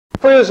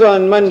Quiz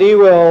on Monday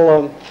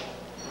will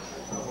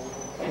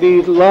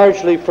be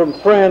largely from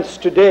France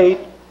to date,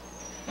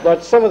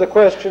 but some of the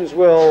questions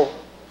will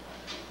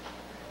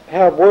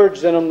have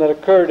words in them that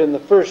occurred in the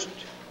first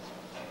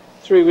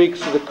 3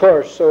 weeks of the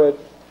course, so I'd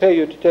pay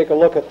you to take a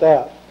look at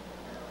that.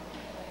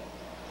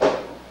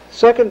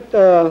 Second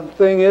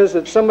thing is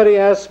that somebody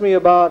asked me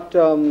about,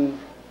 in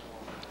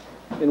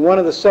one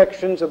of the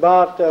sections,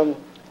 about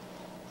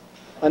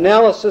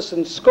analysis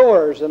and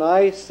scores, and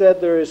I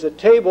said there is a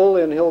table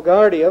in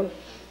Hilgardia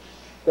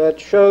that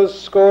shows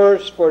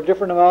scores for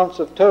different amounts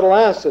of total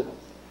acid,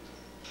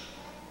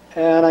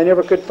 and I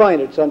never could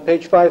find it. It's on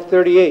page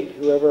 538,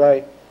 whoever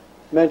I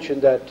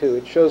mentioned that to.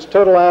 It shows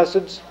total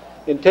acids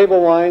in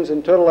table wines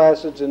and total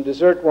acids in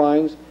dessert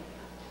wines,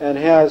 and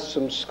has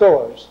some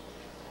scores,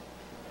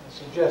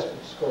 suggested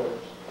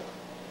scores.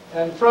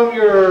 And from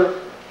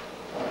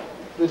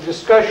the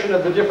discussion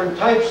of the different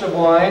types of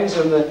wines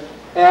and the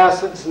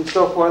acids and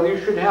so forth, you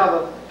should have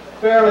a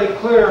fairly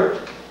clear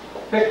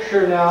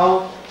picture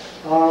now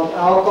of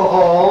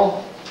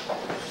alcohol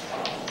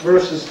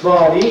versus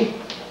body,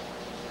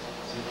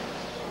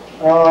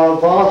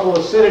 volatile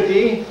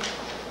acidity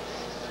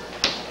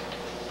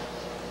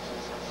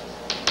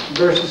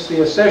versus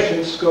the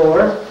accession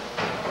score,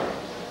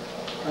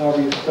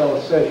 however you spell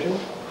accession,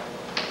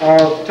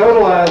 of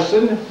total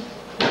acid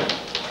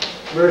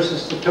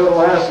versus the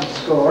total acid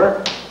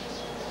score,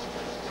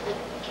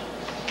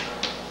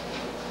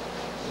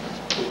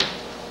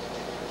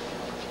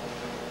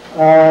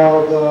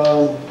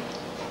 of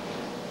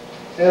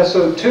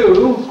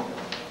SO2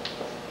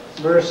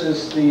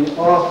 versus the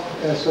off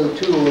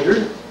SO2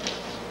 odor,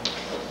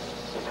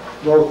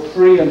 both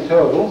free and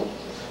total,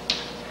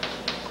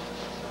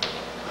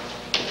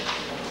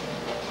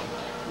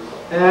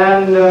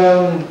 and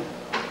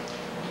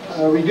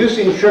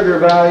reducing sugar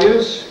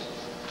values,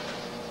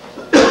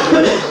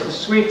 the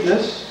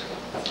sweetness,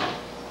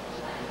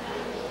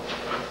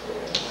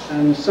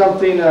 and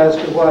something as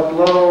to what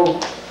low,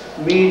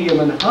 medium,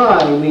 and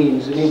high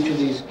means in each of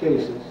these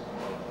cases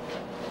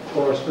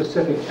for a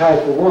specific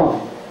type of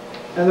wine.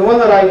 And the one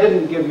that I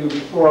didn't give you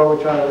before,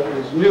 which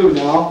is new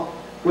now,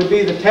 would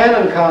be the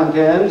tannin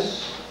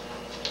contents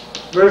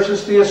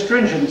versus the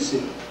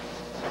astringency.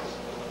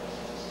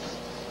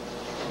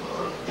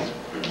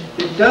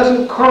 It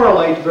doesn't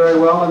correlate very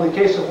well in the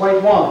case of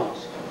white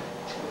wines.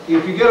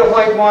 If you get a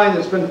white wine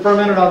that's been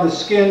fermented on the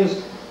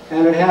skins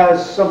and it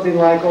has something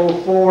like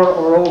 0.4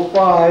 or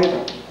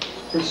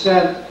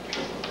 0.5%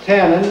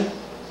 tannin,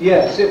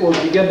 yes, it will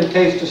begin to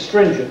taste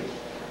astringent.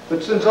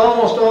 But since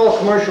almost all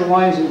commercial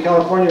wines in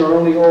California are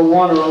only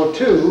 0.1 or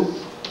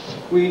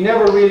 0.2, we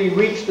never really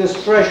reach this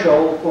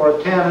threshold for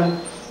tannin,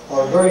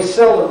 or very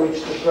seldom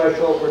reach the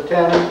threshold for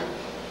tannin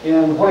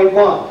in white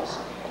wines.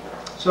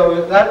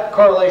 So that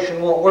correlation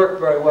won't work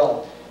very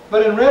well.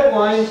 But in red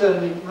wines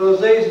and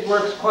rosés it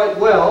works quite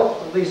well,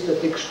 at least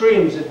at the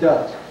extremes it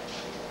does.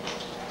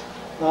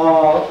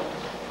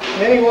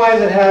 Any wine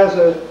that has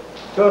a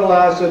total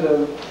acid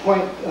of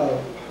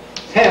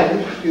 10,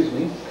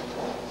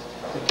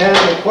 a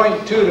tannin of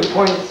 0.2 to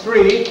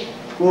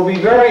 0.3 will be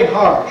very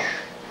harsh.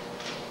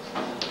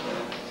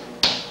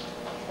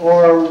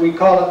 Or we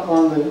call it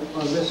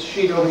on this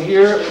sheet over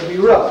here, it would be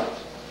rough.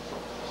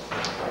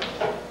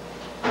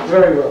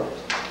 Very rough.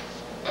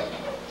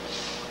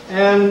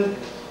 And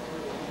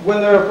when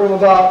they're from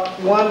about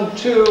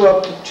 1,2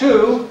 up to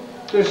 2,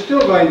 they're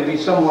still going to be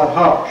somewhat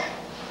harsh.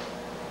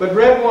 But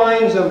red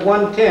wines of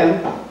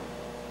 110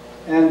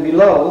 and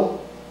below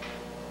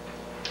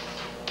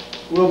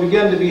will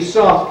begin to be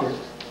softer.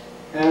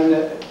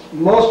 And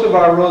most of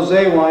our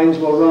rosé wines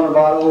will run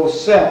about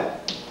 0.7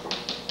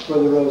 for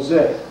the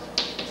rosé.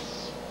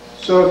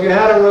 So if you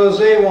had a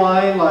rosé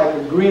wine like a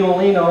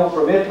Grinolino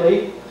from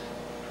Italy,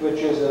 which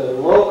is a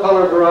low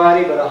color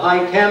variety but a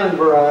high tannin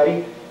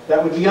variety,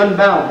 that would be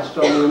unbalanced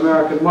on the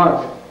American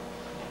market.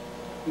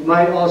 You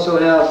might also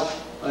have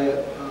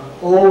an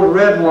old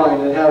red wine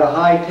that had a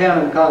high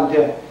tannin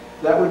content.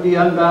 That would be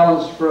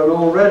unbalanced for an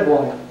old red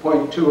wine,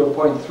 0.2 or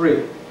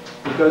 0.3.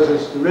 Because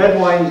as the red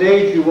wines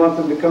age, you want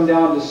them to come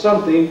down to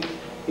something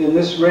in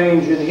this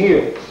range in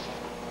here.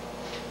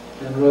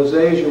 And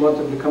rosés, you want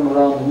them to come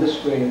around in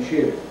this range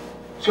here.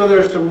 So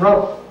there's some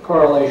rough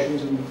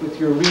correlations, and with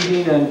your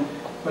reading and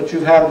what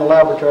you've had in the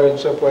laboratory and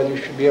so forth, you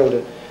should be able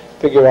to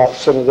figure out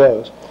some of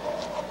those.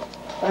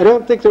 I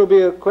don't think there will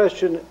be a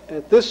question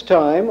at this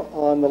time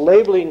on the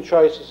labeling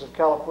choices of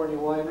California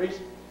wineries,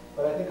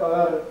 but I think I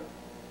ought to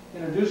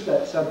introduce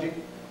that subject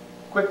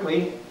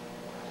quickly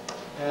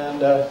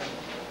and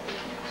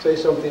say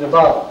something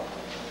about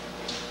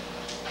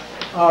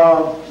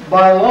it.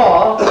 By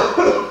law,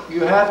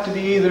 you have to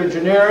be either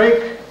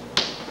generic,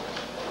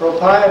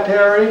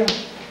 proprietary,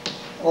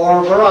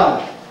 or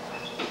variety.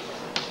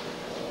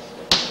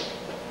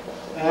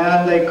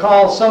 And they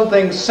call some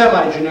things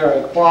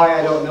semi-generic. Why,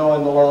 I don't know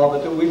in the law,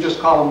 but we just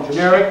call them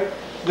generic.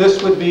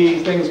 This would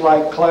be things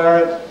like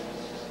claret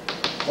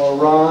or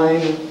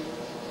Rhine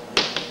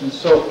and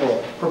so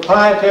forth.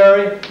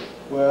 Proprietary,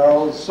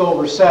 well,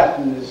 silver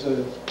satin is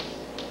a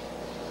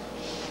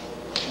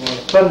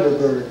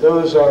Thunderbird.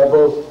 Those are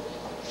both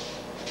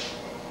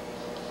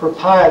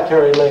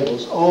proprietary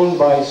labels owned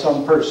by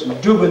some person.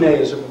 Dubonnet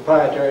is a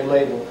proprietary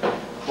label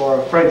for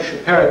a French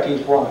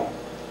aperitif wine,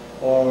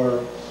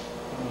 or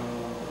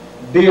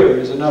beer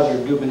is another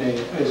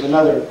Dubonnet, is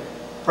another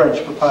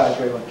French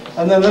proprietary one.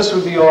 And then this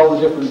would be all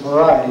the different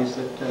varieties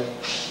that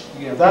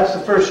you have. That's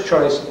the first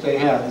choice that they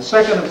have. The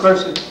second, of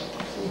course, is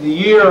the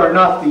year or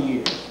not the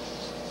year.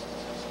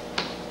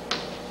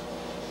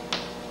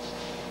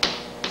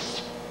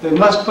 They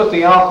must put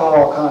the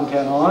alcohol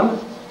content on.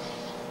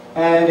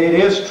 And it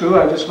is true,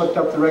 I just looked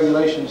up the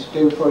regulations the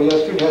day before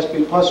yesterday, it has to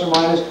be plus or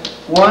minus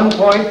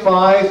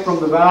 1.5 from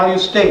the value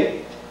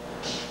stated.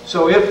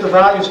 So if the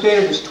value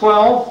stated is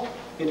 12,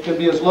 it can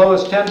be as low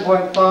as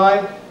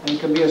 10.5 and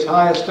can be as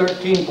high as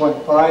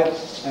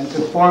 13.5 and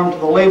conform to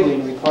the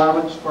labeling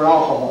requirements for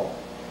alcohol.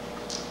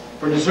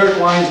 For dessert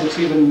wines, it's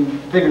even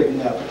bigger than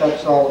that, but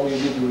that's all we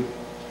need to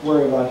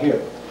worry about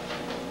here.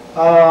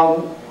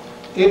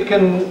 It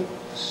can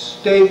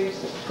state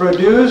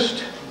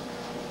produced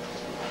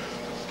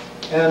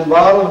and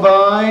bottled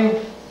by,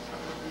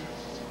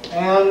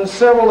 and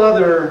several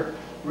other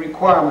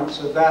requirements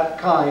of that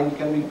kind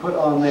can be put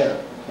on there.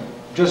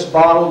 Just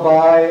bottled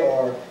by,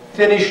 or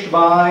finished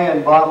by,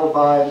 and bottled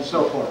by, and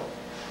so forth.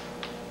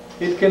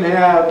 It can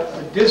have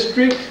a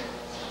district,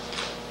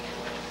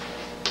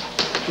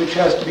 which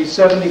has to be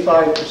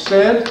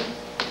 75%,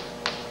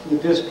 the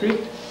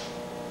district.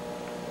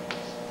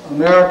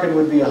 American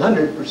would be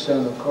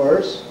 100%, of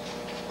course.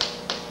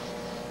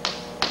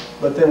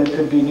 But then it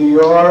could be New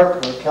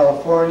York, or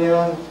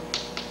California,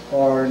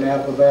 or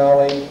Napa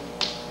Valley,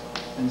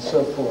 and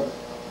so forth.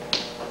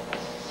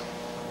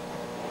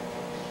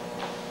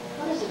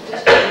 How does a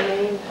district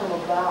name come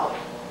about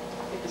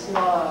if it's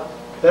not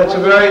a... That's a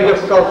very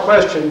difficult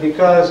question,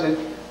 because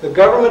the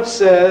government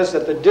says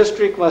that the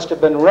district must have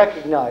been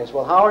recognized.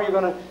 Well, how are you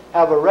going to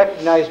have a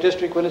recognized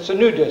district when it's a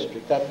new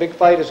district? That big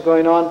fight is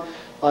going on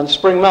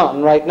Spring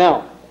Mountain right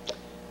now.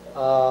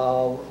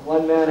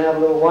 One man had a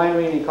little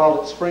winery and he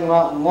called it Spring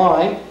Mountain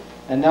Wine,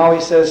 and now he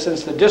says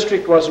since the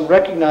district wasn't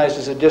recognized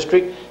as a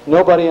district,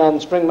 nobody on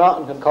Spring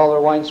Mountain can call their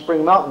wine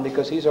Spring Mountain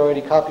because he's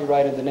already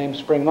copyrighted the name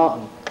Spring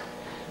Mountain.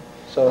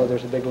 So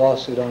there's a big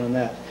lawsuit on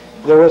that.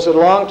 There was a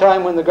long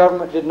time when the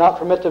government did not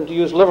permit them to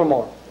use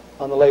Livermore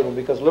on the label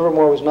because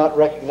Livermore was not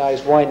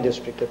recognized wine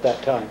district at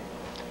that time.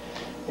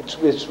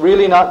 It's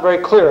really not very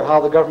clear how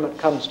the government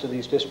comes to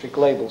these district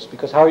labels,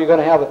 because how are you going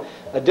to have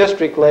a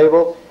district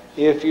label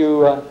if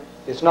you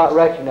it's not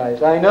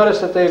recognized? I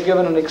noticed that they've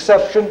given an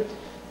exception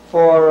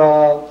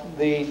for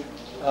the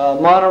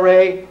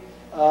Monterey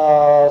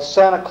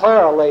Santa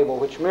Clara label,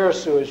 which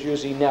Mirasu is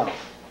using now.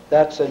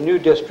 That's a new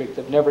district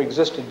that never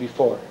existed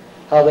before.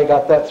 How they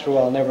got that through,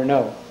 I'll never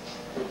know.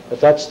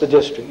 But that's the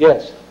district.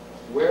 Yes?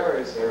 Where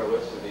is there a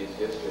list of these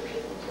districts?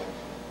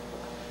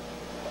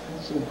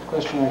 That's a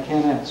question I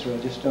can't answer. I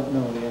just don't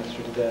know the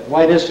answer to that.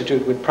 Wine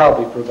Institute would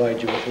probably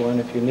provide you with one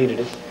if you needed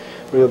it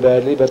real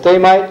badly. But they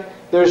might.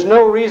 There's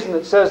no reason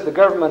that says the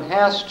government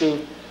has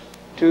to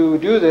do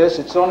this.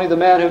 It's only the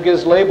man who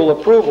gives label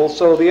approval.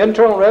 So the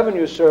Internal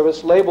Revenue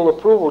Service Label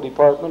Approval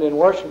Department in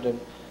Washington,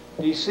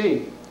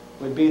 D.C.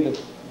 would be the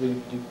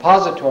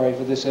depository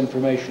for this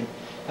information.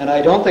 And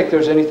I don't think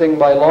there's anything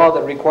by law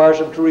that requires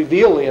them to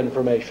reveal the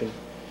information.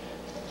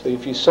 So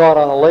if you saw it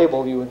on a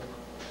label, you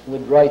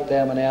would write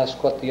them and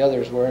ask what the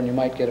others were, and you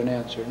might get an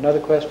answer. Another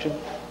question?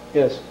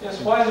 Yes?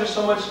 Yes, why is there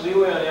so much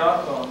leeway on the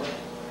alcohol?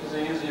 Is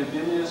there usually a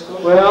Biblia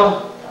score?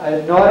 Well,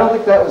 no, I don't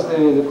think that was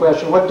the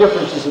question. What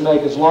difference does it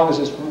make as long as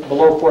it's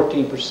below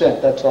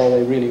 14%? That's all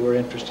they really were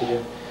interested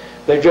in.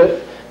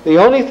 The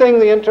only thing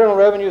the Internal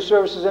Revenue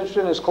Service is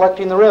interested in is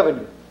collecting the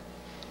revenue.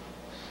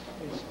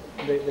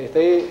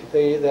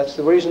 That's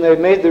the reason they've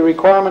made the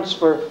requirements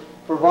for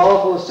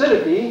volatile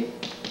acidity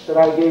that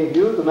I gave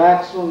you, the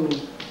maximum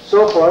and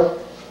so forth,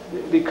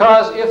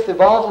 because if the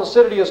volatile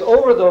acidity is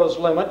over those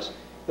limits,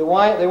 they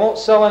won't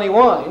sell any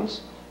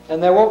wines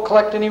and they won't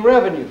collect any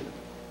revenue.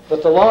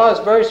 But the law is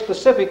very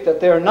specific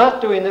that they're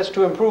not doing this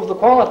to improve the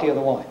quality of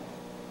the wine,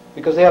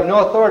 because they have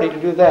no authority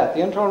to do that.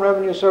 The Internal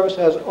Revenue Service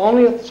has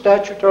only a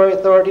statutory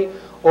authority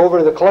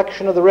over the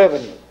collection of the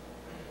revenue.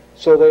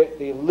 So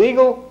the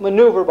legal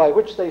maneuver by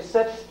which they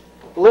set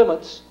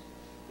limits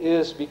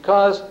is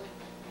because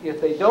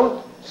if they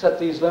don't set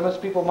these limits,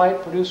 people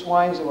might produce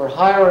wines that were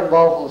higher in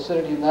volatile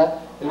acidity than that.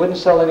 They wouldn't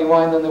sell any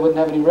wine, then they wouldn't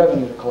have any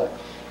revenue to collect.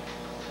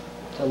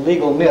 It's a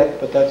legal myth,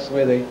 but that's the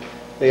way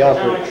they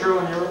operate. Is that true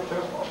in Europe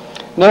too?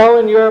 No,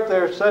 in Europe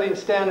they're setting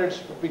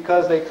standards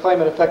because they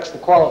claim it affects the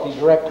quality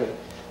directly.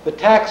 The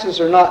taxes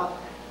are not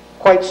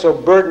quite so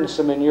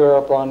burdensome in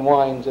Europe on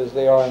wines as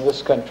they are in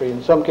this country.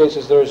 In some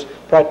cases there's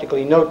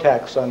practically no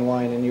tax on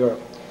wine in Europe.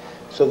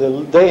 So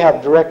they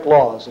have direct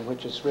laws in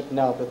which it's written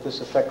out that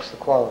this affects the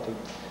quality.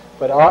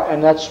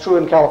 And that's true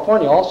in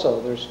California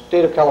also. The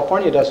state of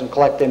California doesn't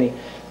collect any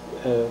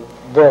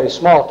very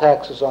small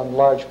taxes on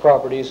large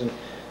properties, and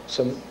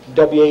some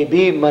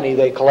WAB money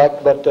they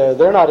collect, but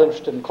they're not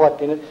interested in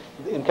collecting it.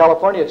 In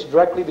California it's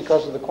directly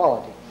because of the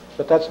quality.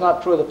 But that's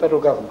not true of the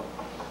federal government,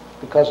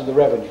 because of the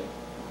revenue.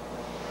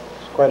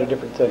 quite a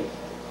different thing.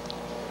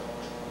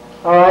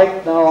 All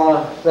right,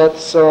 now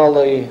that's all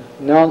the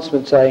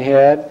announcements I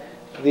had.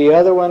 The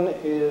other one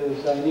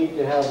is I need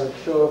to have a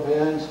show of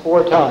hands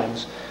 4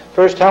 times.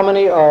 First, how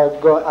many are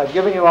going? I've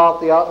given you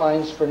out the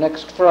outlines for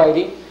next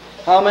Friday.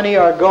 How many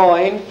are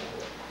going,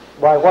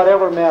 by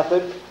whatever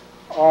method,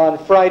 on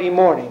Friday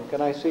morning?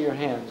 Can I see your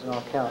hands and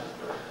I'll count?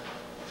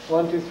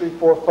 1, 2, 3,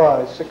 4,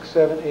 5, 6,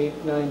 7,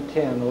 8, 9,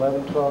 10,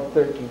 11, 12,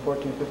 13,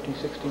 14, 15,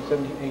 16,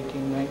 17,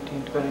 18,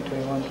 19, 20,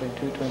 21,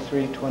 22,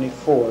 23,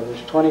 24.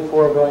 There's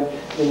 24 going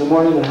in the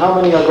morning. And how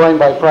many are going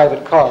by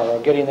private car or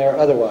getting there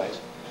otherwise?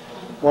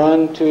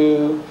 1,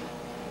 2,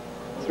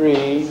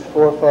 3,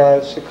 4,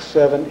 5, 6,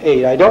 7,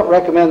 8. I don't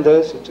recommend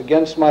this. It's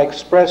against my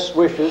express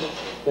wishes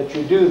that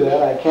you do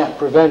that. I can't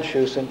prevent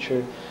you since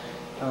you're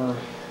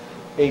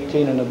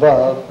 18 and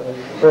above.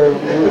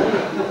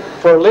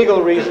 For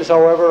legal reasons,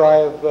 however,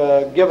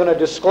 I've given a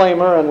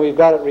disclaimer, and we've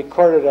got it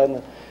recorded on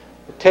the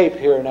tape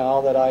here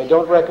now, that I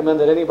don't recommend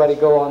that anybody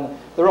go on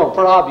their own,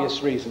 for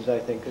obvious reasons, I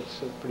think.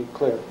 It's pretty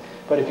clear.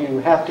 But if you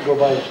have to go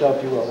by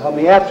yourself, you will. How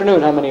many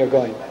afternoon, how many are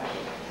going?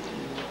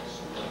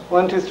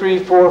 1, 2, 3,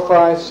 4,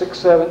 5, 6,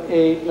 7,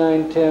 8,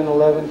 9, 10,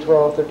 11,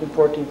 12, 13,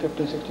 14,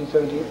 15, 16,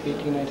 17,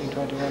 18, 19,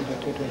 21,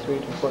 22, 23,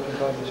 24,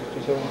 25, 26,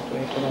 27,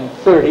 28, 29,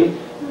 30.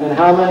 And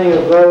how many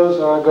of those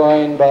are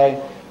going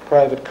by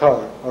private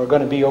car, or are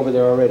going to be over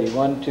there already?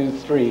 1, 2,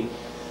 3.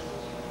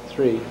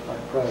 3 by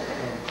private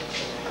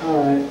car.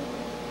 All right.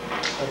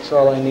 That's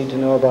all I need to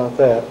know about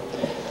that.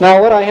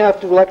 Now, what I have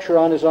to lecture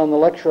on is on the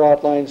lecture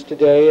outlines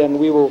today, and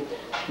we will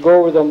go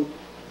over them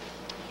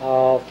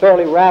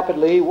fairly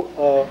rapidly.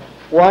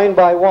 Wine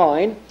by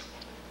wine.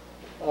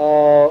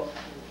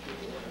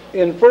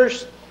 In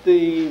first,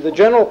 the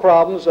general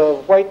problems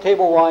of white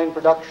table wine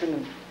production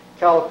in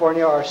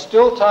California are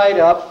still tied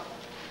up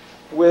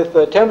with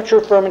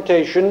temperature,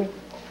 fermentation,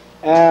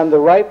 and the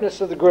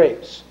ripeness of the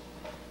grapes.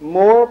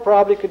 More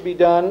probably could be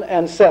done,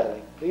 and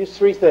settling. These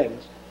 3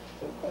 things,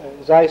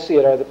 as I see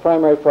it, are the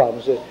primary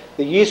problems.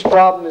 The yeast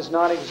problem is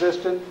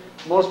non-existent.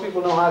 Most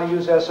people know how to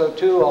use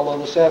SO2, although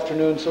this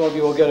afternoon some of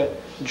you will get a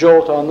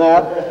jolt on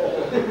that.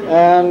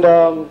 And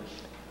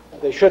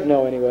they should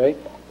know anyway.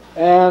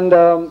 And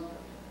the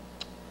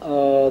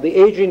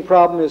aging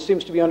problem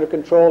seems to be under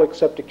control,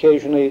 except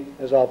occasionally,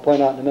 as I'll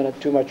point out in a minute,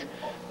 too much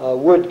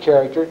wood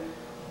character.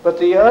 But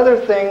the other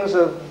things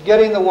of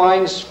getting the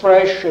wines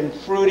fresh and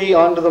fruity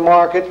onto the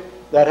market,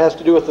 that has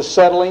to do with the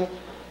settling,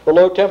 the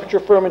low temperature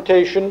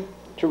fermentation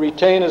to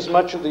retain as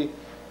much of the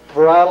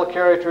varietal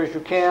character as you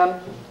can,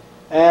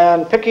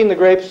 and picking the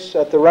grapes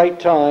at the right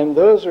time.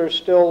 Those are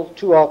still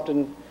too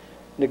often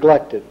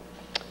neglected.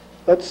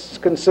 Let's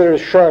consider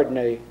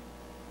Chardonnay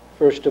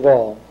first of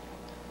all.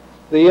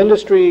 The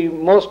industry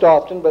most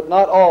often, but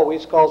not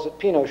always, calls it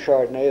Pinot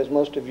Chardonnay, as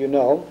most of you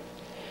know.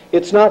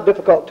 It's not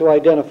difficult to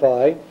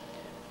identify,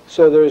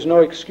 so there is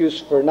no excuse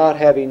for not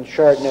having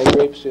Chardonnay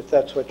grapes if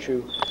that's what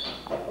you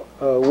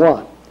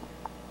want.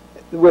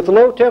 With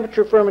low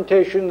temperature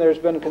fermentation, there's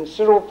been a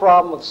considerable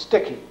problem with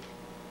sticking.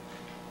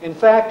 In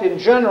fact, in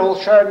general,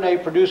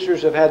 Chardonnay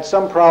producers have had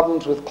some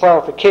problems with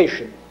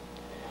clarification.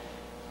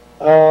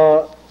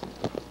 The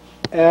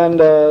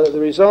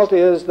result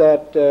is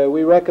that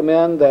we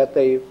recommend that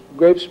the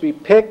grapes be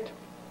picked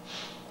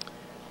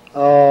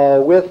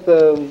with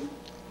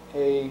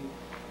a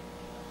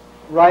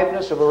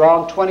ripeness of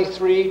around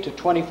 23 to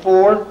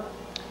 24,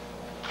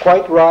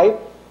 quite ripe,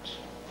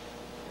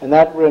 and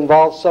that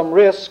involves some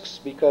risks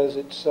because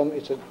it's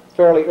a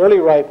fairly early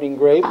ripening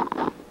grape,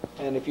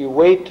 and if you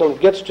wait till it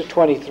gets to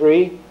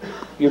 23,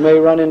 you may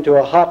run into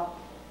a hot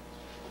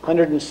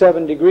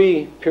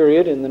 107-degree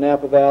period in the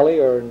Napa Valley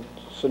or in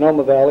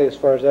Sonoma Valley as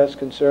far as that's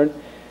concerned,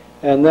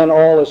 and then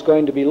all is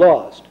going to be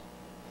lost.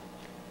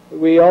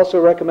 We also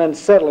recommend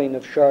settling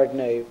of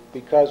Chardonnay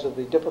because of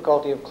the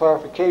difficulty of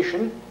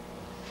clarification.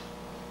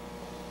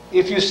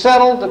 If you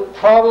settle, the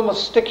problem of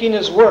sticking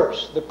is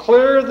worse. The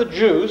clearer the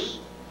juice,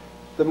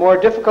 the more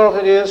difficult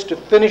it is to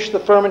finish the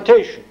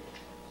fermentation.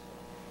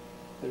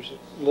 There's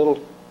a little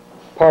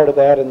part of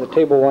that in the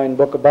table wine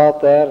book about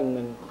that, and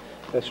then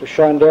Professor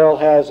Shonderl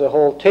has a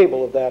whole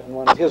table of that in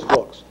one of his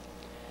books.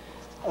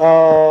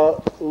 Low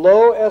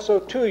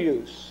SO2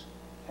 use,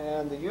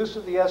 and the use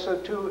of the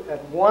SO2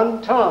 at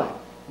one time,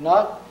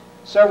 not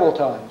several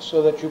times,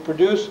 so that you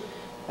produce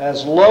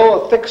as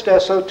low a fixed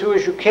SO2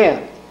 as you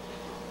can.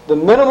 The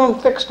minimum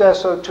fixed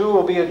SO2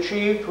 will be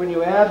achieved when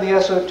you add the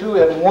SO2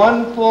 at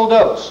one full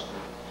dose.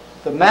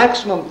 The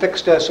maximum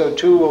fixed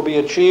SO2 will be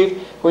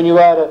achieved when you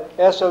add a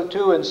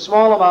SO2 in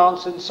small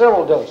amounts in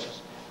several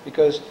doses,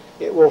 because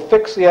it will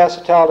fix the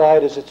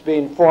acetaldehyde as it's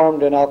being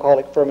formed in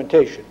alcoholic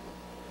fermentation.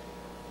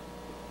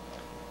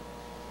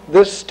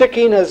 This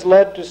sticking has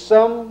led to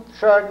some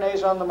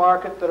Chardonnays on the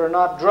market that are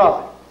not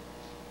dry.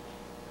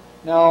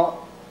 Now,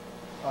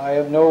 I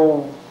have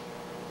no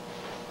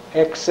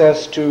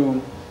access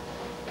to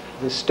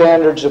the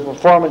standards of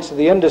performance of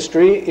the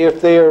industry.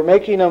 If they are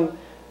making them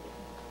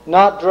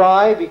not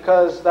dry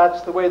because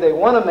that's the way they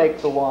want to make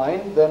the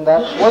wine, then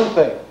that's one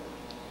thing.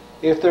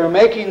 If they're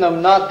making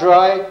them not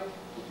dry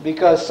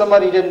because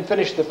somebody didn't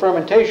finish the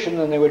fermentation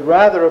and they would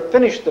rather have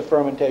finished the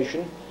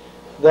fermentation,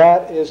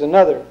 that is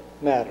another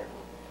matter.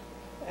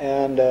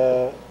 And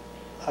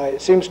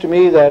it seems to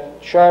me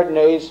that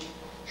Chardonnays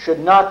should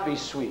not be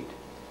sweet.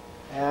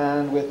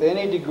 And with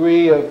any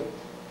degree of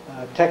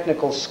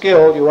technical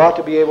skill, you ought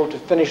to be able to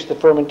finish the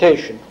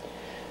fermentation.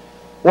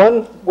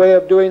 One way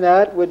of doing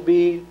that would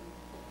be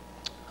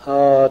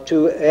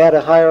to add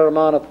a higher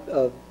amount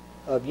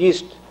of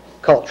yeast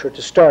culture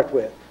to start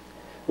with.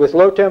 With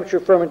low temperature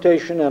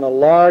fermentation and a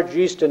large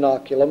yeast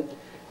inoculum,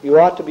 you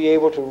ought to be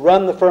able to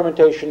run the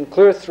fermentation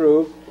clear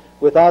through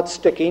without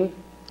sticking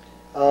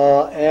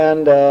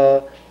and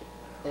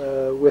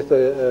with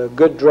a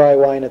good dry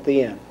wine at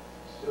the end.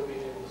 Still being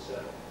able to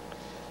settle.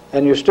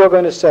 And you're still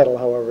going to settle,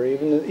 however.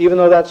 Even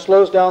though that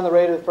slows down the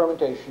rate of the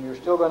fermentation, you're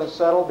still going to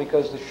settle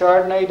because the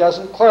Chardonnay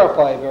doesn't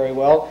clarify very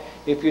well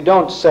if you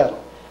don't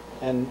settle.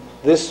 And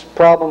this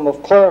problem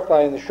of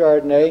clarifying the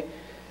Chardonnay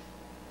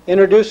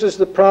introduces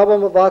the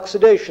problem of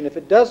oxidation. If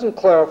it doesn't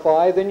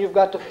clarify, then you've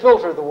got to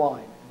filter the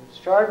wine.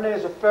 Chardonnay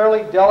is a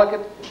fairly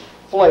delicate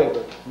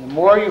flavor. And the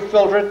more you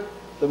filter it,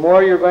 the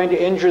more you're going to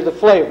injure the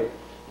flavor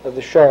of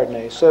the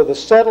Chardonnay. So the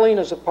settling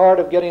is a part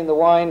of getting the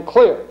wine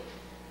clear.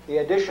 The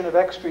addition of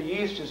extra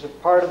yeast is a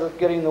part of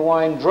getting the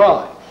wine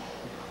dry.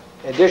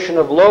 Addition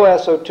of low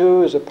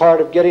SO2 is a part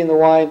of getting the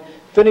wine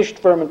finished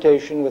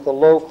fermentation with a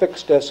low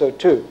fixed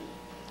SO2.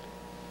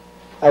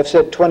 I've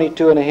said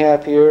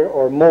 22.5 here,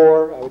 or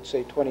more. I would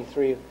say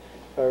 23 if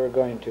I were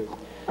going to.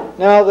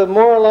 Now, the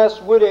more or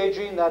less wood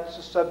aging, that's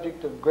a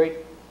subject of great,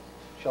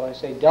 shall I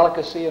say,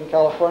 delicacy in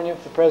California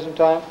at the present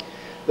time.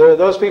 There are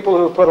those people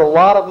who put a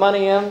lot of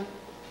money in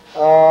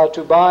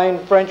to buying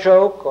French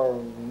oak or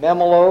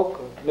Memel oak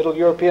or Middle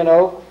European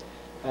oak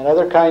and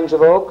other kinds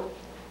of oak,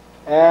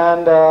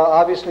 and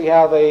obviously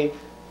have a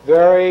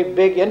very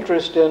big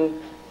interest in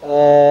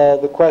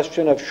the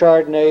question of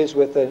Chardonnays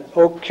with an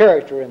oak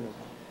character in them.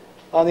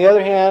 On the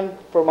other hand,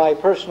 for my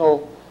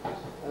personal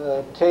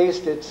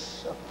taste,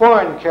 it's a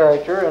foreign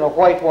character in a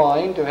white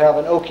wine to have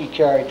an oaky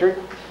character.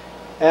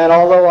 And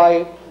although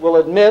I will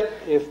admit,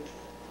 if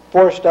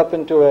forced up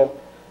into a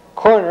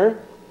corner,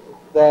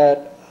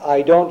 that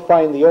I don't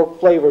find the oak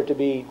flavor to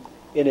be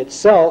in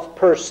itself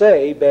per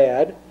se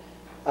bad,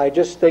 I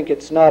just think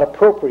it's not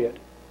appropriate.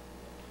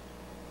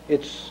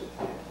 If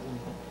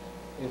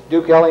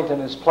Duke Ellington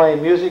is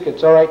playing music,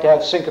 it's all right to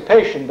have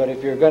syncopation, but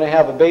if you're going to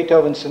have a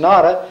Beethoven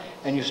sonata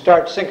and you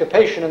start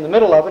syncopation in the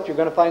middle of it, you're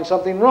going to find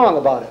something wrong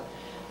about it.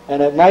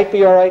 And it might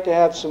be all right to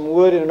have some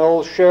wood in an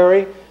old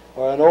sherry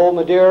or an old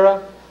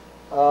Madeira.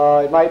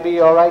 It might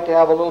be all right to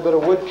have a little bit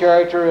of wood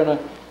character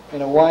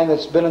in a wine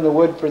that's been in the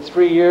wood for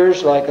 3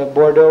 years, like a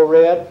Bordeaux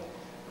red.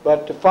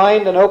 But to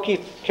find an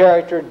oaky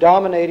character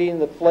dominating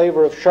the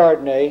flavor of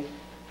Chardonnay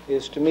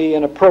is, to me,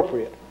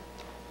 inappropriate.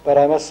 But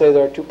I must say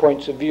there are 2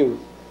 points of view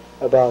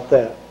about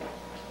that.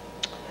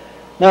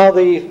 Now,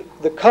 the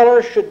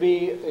color should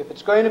be, if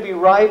it's going to be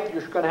ripe,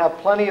 you're going to have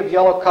plenty of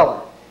yellow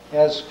color. It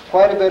has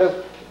quite a bit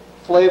of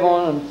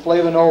flavon and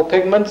flavonol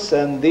pigments,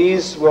 and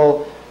these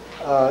will,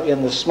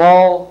 in the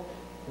small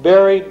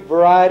berried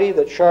variety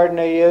that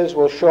Chardonnay is,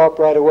 will show up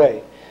right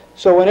away.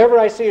 So whenever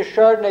I see a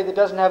Chardonnay that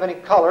doesn't have any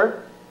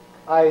color,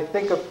 I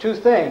think of 2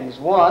 things.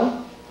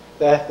 One,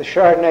 that the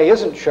Chardonnay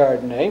isn't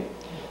Chardonnay.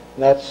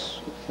 That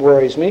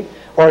worries me.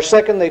 Or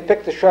second, they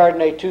picked the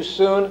Chardonnay too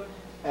soon,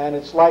 and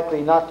it's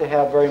likely not to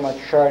have very much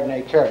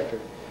Chardonnay character.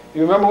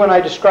 You remember when I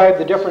described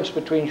the difference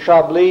between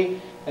Chablis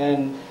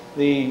and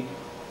the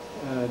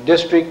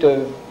district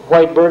of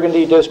White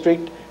Burgundy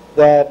district,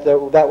 that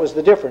was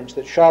the difference,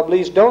 that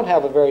Chablis don't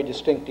have a very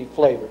distinctive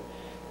flavor,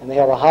 and they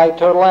have a high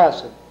total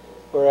acid,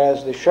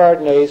 whereas the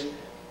Chardonnays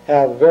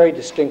have a very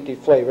distinctive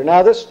flavor.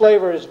 Now, this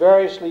flavor is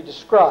variously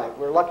described.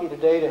 We're lucky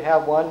today to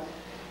have one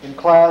in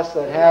class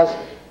that has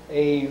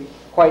a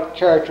quite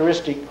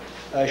characteristic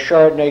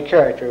Chardonnay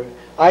character.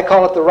 I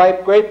call it the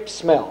ripe grape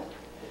smell.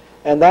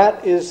 And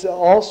that is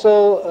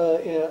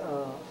also,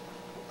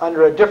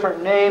 under a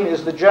different name,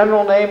 is the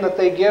general name that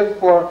they give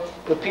for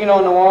the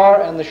Pinot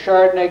Noir and the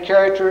Chardonnay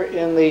character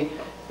in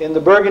the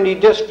Burgundy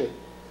district.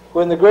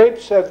 When the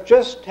grapes have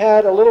just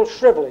had a little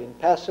shriveling,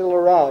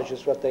 passilorage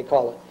is what they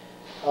call it.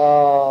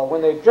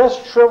 When they've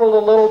just shriveled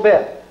a little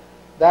bit,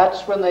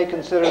 that's when they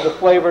consider the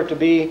flavor to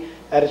be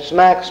at its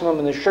maximum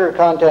and the sugar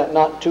content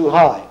not too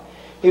high.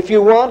 If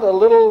you want a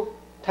little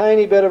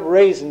tiny bit of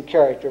raisin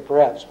character,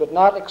 perhaps, but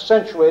not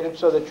accentuated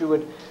so that you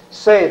would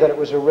say that it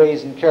was a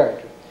raisin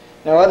character.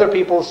 Now, other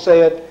people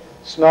say it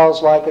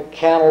smells like a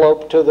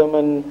cantaloupe to them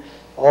and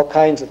all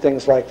kinds of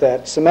things like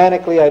that.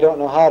 Semantically, I don't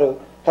know how to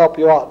help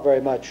you out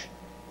very much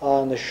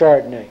on the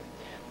Chardonnay.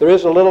 There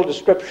is a little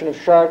description of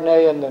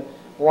Chardonnay in the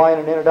Wine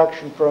and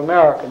Introduction for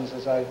Americans,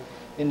 as I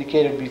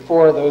indicated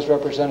before. Those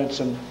represented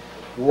some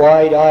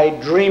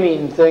wide-eyed,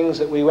 dreaming things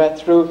that we went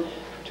through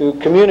to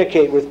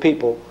communicate with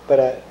people,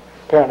 but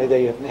apparently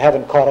they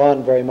haven't caught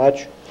on very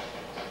much,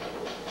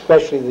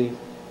 especially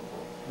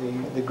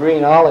the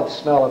green olive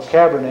smell of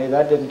Cabernet.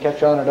 That didn't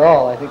catch on at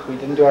all. I think we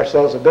didn't do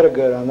ourselves a bit of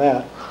good on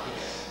that.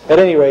 At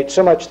any rate,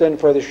 so much then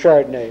for the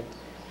Chardonnay.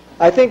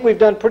 I think we've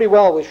done pretty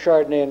well with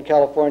Chardonnay in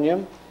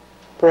California.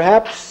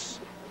 Perhaps,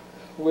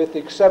 with the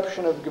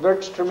exception of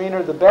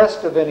Gewürztraminer, the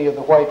best of any of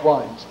the white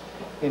wines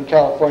in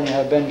California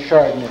have been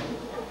Chardonnay.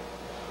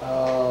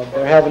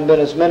 There haven't been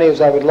as many as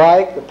I would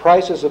like. The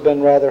prices have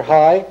been rather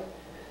high.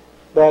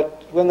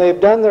 But when they've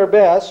done their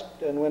best,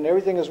 and when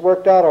everything has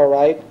worked out all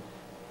right,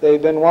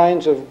 they've been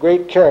wines of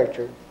great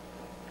character.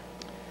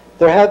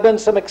 There have been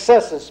some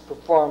excesses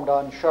performed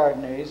on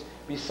Chardonnays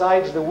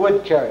besides the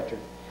wood character.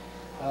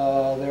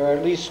 There are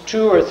at least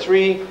 2 or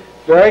 3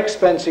 very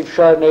expensive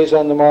Chardonnays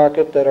on the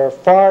market that are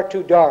far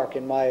too dark,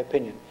 in my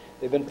opinion.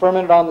 They've been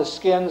fermented on the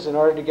skins in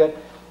order to get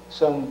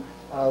some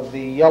of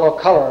the yellow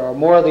color, or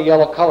more of the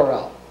yellow color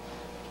out.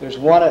 There's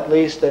one at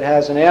least that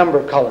has an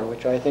amber color,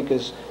 which I think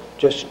is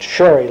just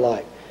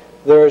sherry-like.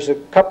 There's a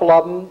couple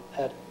of them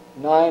at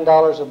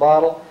 $9 a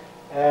bottle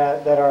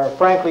that are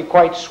frankly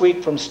quite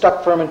sweet from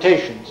stuck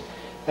fermentations.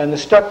 And the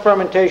stuck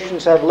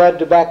fermentations have led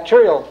to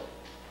bacterial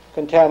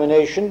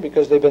contamination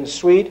because they've been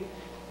sweet,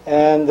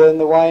 and then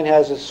the wine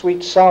has a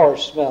sweet sour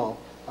smell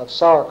of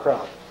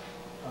sauerkraut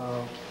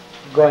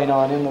going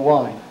on in the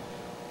wine.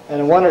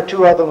 And 1 or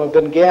 2 of them have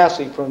been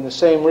gassy from the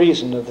same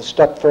reason of the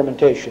stuck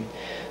fermentation.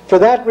 For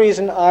that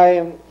reason, I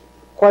am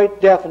quite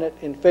definite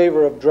in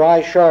favor of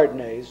dry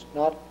Chardonnays,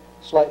 not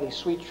slightly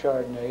sweet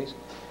Chardonnays,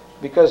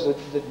 because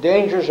the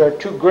dangers are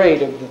too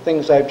great of the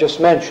things I've just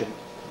mentioned.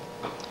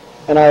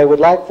 And I would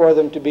like for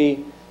them to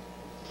be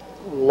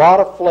a lot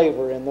of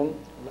flavor in them,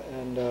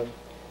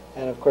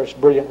 and of course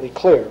brilliantly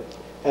clear,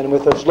 and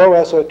with as low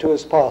SO2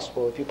 as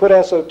possible. If you put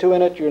SO2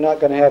 in it, you're not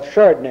going to have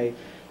Chardonnay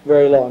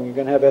very long. You're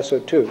going to have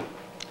SO2.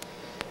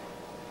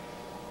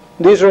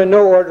 These are in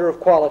no order of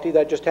quality.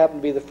 That just happened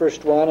to be the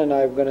first one, and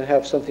I'm going to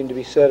have something to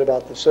be said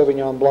about the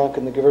Sauvignon Blanc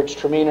and the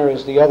Gewürztraminer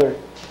as the other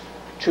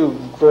 2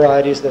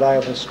 varieties that I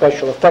have a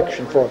special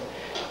affection for.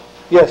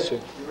 Yes, sir?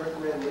 Do you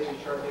recommend leaving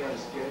Chardonnay on the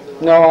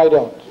skins? No, I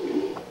don't,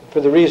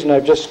 for the reason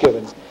I've just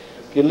given.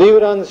 If you leave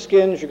it on the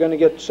skins, you're going to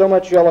get so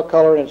much yellow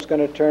color, and it's going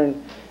to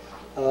turn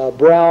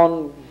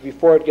brown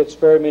before it gets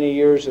very many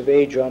years of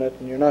age on it,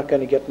 and you're not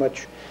going to get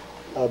much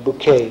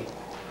bouquet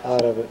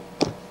out of it.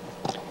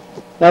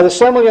 Now, the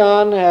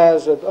Semillon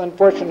has an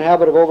unfortunate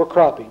habit of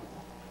overcropping.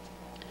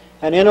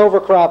 And in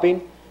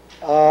overcropping,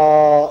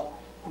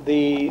 at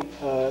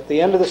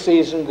the end of the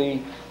season, the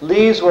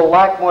leaves will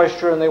lack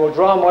moisture, and they will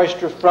draw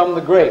moisture from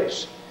the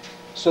grapes,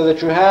 so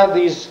that you have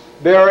these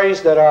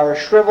berries that are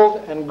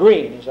shriveled and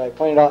green, as I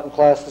pointed out in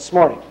class this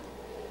morning.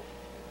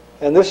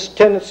 And this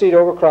tendency to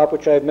overcrop,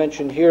 which I've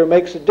mentioned here,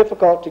 makes it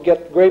difficult to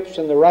get grapes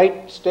in the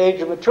right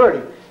stage of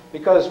maturity,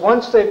 because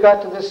once they've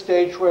got to this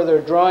stage where they're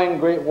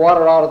drawing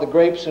water out of the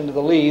grapes into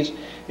the leaves,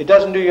 it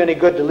doesn't do you any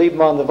good to leave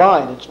them on the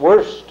vine. It's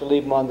worse to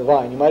leave them on the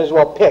vine. You might as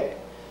well pick,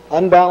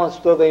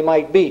 unbalanced though they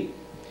might be,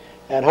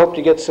 and hope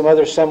to get some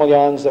other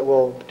Semillons that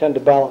will tend to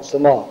balance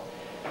them off.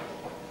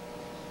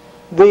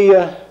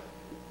 The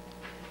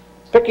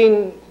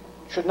picking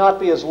should not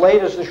be as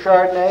late as the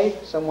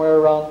Chardonnay, somewhere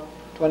around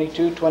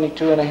 22,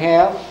 22 and a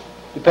half,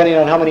 depending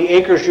on how many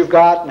acres you've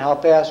got and how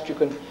fast you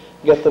can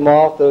get them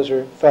off. Those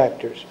are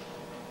factors.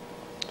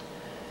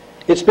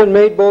 It's been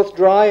made both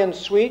dry and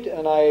sweet,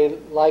 and I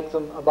like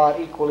them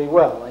about equally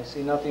well. I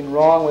see nothing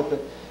wrong with the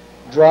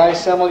dry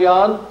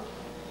Semillon,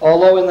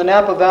 although in the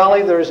Napa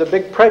Valley there is a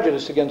big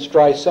prejudice against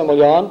dry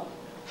Semillon.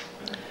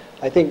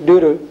 I think due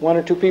to 1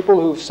 or 2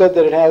 people who've said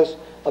that it has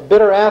a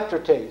bitter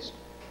aftertaste,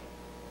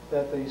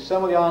 that the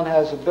Semillon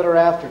has a bitter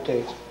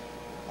aftertaste.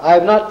 I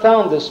have not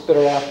found this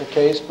bitter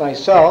aftertaste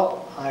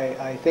myself.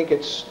 I think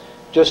it's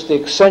just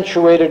the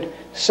accentuated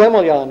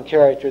Semillon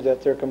character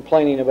that they're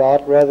complaining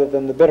about rather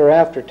than the bitter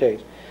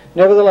aftertaste.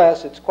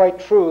 Nevertheless, it's quite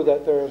true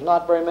that there's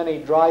not very many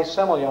dry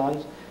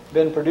Semillons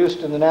been produced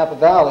in the Napa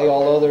Valley,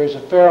 although there is a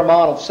fair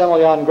amount of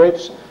Semillon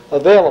grapes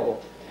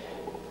available.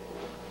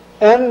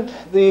 And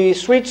the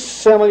sweet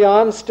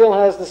Semillon still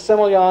has the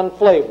Semillon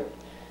flavor.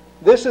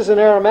 This is an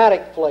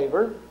aromatic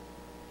flavor,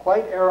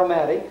 quite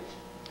aromatic,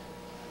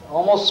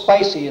 almost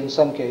spicy in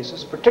some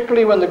cases,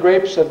 particularly when the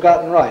grapes have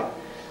gotten ripe.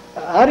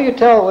 How do you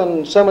tell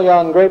when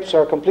Semillon grapes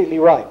are completely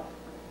ripe?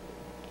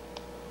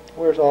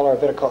 Where's all our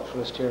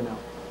viticulturists here now?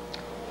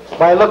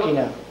 By looking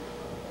at them.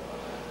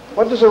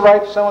 What does a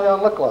ripe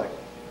Semillon look like?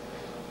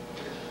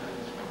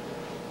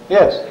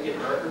 Yes? They get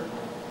darker.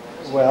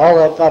 Well,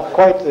 that's not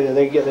quite.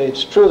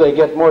 It's true they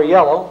get more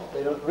yellow.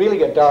 They don't really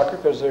get darker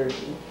because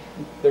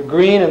they're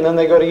green and then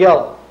they go to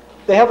yellow.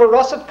 They have a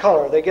russet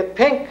color. They get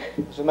pink,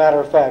 as a matter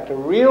of fact. A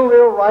real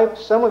ripe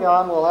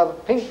Semillon will have a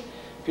pink.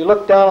 If you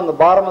look down on the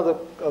bottom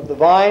of the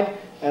vine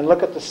and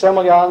look at the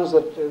Semillons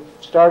that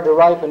started to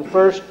ripen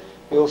first,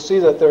 you'll see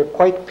that they're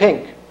quite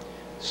pink.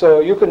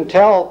 So you can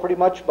tell pretty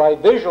much by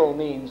visual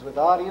means,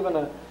 without even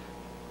a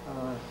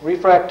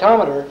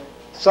refractometer,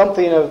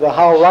 something of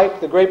how ripe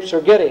the grapes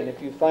are getting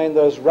if you find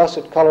those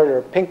russet-colored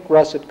or pink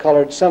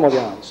russet-colored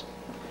Semillons.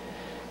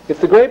 If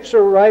the grapes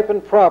are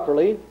ripened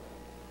properly,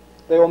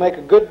 they will make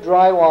a good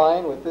dry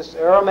wine with this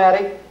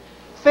aromatic,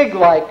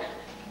 fig-like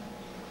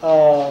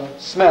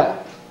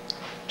smell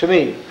to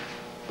me.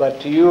 but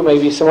to you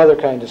maybe some other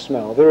kind of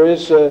smell. There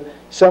is a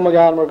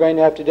Semillon we're going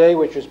to have today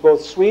which is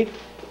both sweet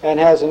and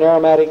has an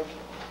aromatic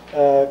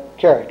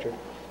character.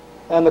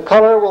 And the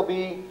color will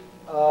be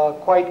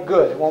quite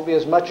good. It won't be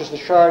as much as the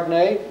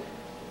Chardonnay,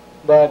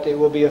 but it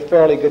will be a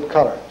fairly good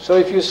color. So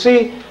if you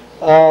see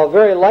a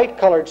very light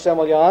colored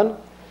Semillon,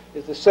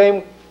 is the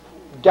same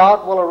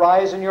doubt will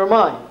arise in your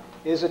mind.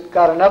 Is it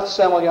got enough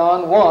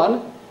Semillon,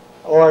 1,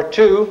 or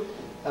 2,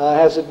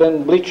 has it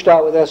been bleached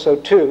out with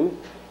SO2,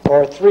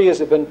 or 3,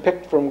 has it been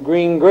picked from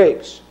green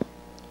grapes?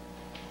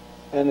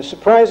 And a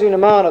surprising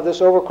amount of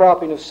this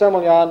overcropping of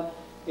Semillon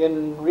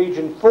in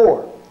region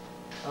 4.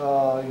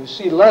 You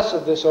see less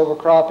of this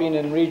overcropping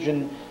in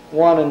region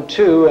 1 and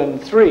 2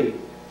 and 3,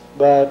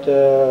 but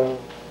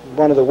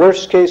one of the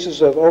worst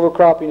cases of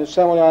overcropping of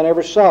Semillon I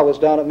ever saw was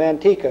down at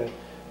Manteca,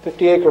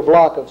 50-acre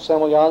block of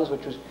Semillons,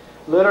 which was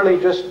literally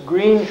just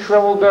green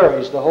shriveled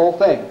berries, the whole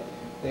thing.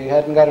 They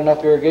hadn't got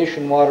enough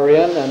irrigation water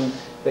in, and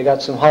they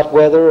got some hot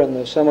weather, and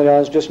the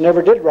Semillons just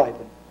never did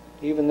ripen,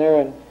 even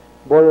there in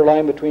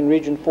borderline between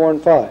region 4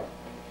 and 5.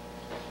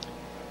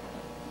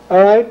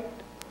 All right.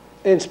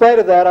 In spite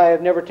of that, I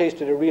have never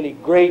tasted a really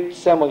great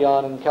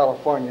Semillon in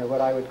California,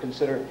 what I would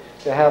consider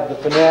to have the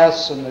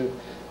finesse and the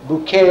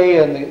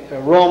bouquet and the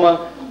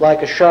aroma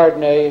like a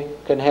Chardonnay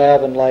can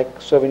have and like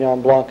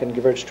Sauvignon Blanc and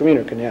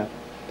Gewürztraminer can have.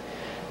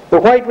 The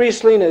white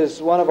Riesling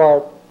is one of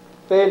our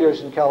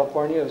failures in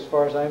California as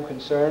far as I'm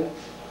concerned.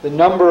 The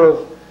number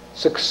of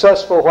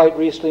successful white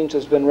Rieslings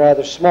has been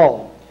rather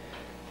small.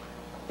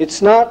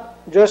 It's not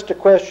just a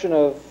question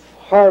of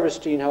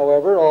harvesting,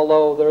 however,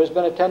 although there has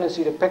been a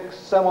tendency to pick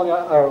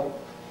Semillon or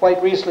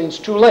white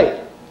Rieslings too late.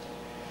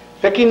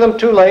 Picking them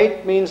too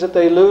late means that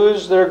they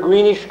lose their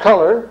greenish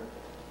color,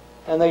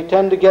 and they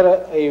tend to get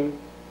a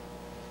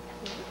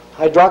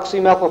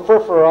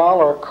hydroxymethylfurfural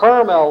or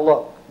caramel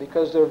look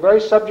because they're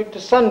very subject to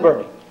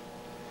sunburning.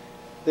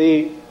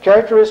 The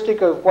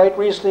characteristic of white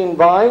Riesling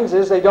vines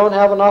is they don't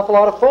have an awful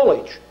lot of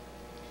foliage.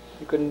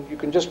 You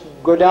can just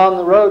go down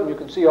the road and you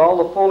can see all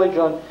the foliage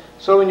on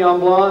Sauvignon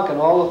Blanc and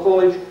all the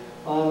foliage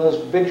on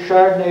those big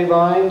Chardonnay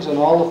vines and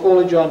all the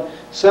foliage on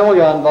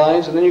Semillon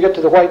vines, and then you get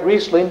to the white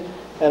Riesling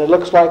and it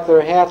looks like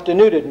they're half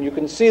denuded, and you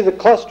can see the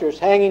clusters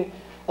hanging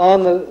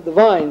on the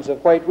vines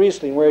of white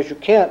Riesling, whereas you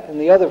can't in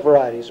the other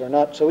varieties, or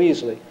not so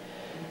easily.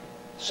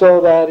 So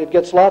that it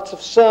gets lots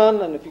of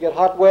sun, and if you get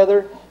hot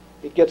weather,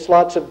 it gets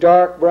lots of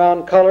dark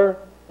brown color,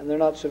 and they're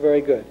not so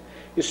very good.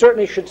 You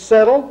certainly should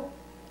settle,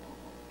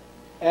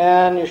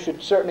 and you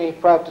should certainly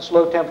practice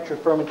low temperature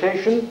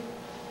fermentation.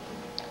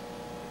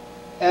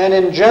 And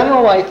in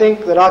general, I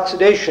think that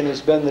oxidation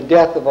has been the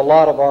death of a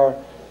lot of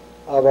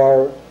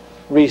our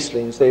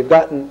Rieslings. They've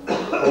gotten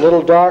a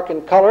little dark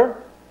in color,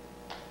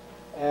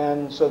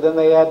 and so then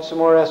they add some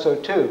more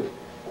SO2.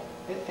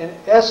 In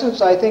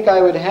essence, I think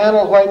I would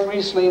handle white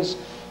Rieslings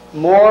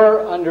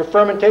more under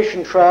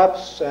fermentation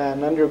traps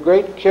and under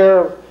great care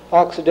of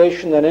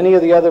oxidation than any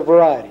of the other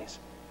varieties.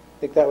 I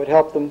think that would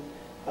help them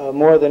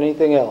more than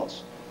anything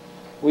else.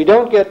 We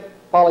don't get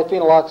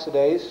polyphenol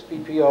oxidase,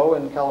 PPO,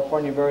 in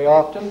California very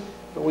often,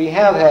 but we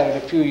have had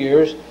it a few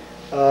years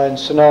in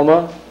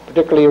Sonoma,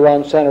 particularly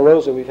around Santa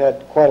Rosa. We've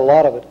had quite a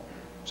lot of it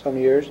some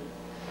years.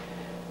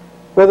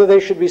 Whether they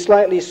should be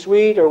slightly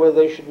sweet or whether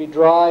they should be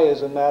dry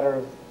is a matter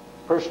of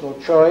personal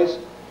choice.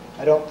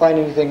 I don't find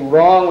anything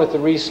wrong with the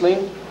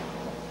Riesling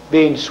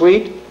being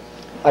sweet.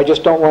 I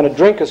just don't want to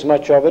drink as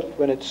much of it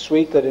when it's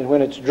sweet than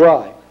when it's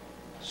dry.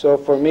 So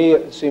for me,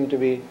 it seemed to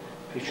be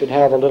you should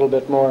have a little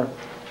bit more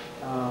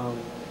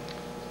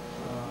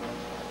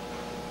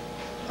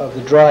of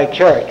the dry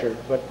character,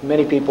 but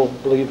many people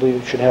believe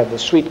it should have the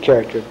sweet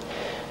character.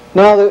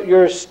 Now that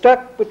you're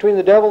stuck between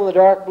the devil and the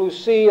dark blue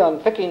sea on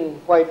picking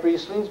white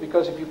Rieslings,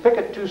 because if you pick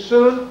it too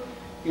soon,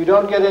 you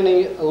don't get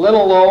any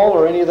linalool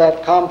or any of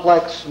that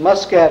complex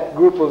muscat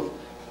group of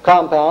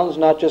compounds,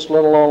 not just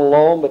linalool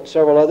alone, but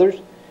several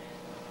others.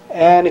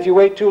 And if you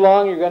wait too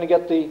long, you're going to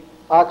get the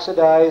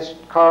oxidized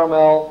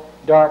caramel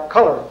dark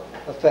color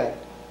effect.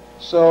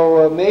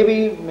 So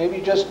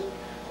maybe just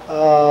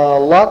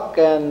luck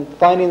and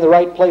finding the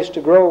right place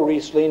to grow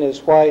Riesling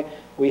is why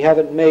we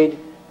haven't made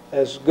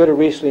as good a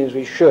Riesling as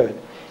we should.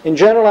 In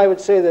general, I would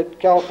say that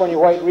California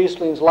white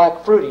Rieslings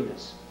lack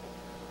fruitiness.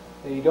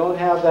 They don't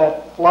have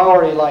that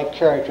flowery-like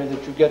character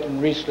that you get in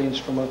Rieslings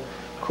from a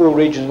cool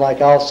region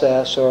like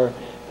Alsace or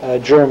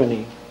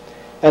Germany.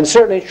 And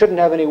certainly it shouldn't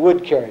have any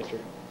wood character.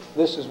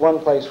 This is one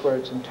place where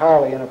it's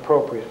entirely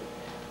inappropriate.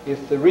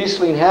 If the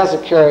Riesling has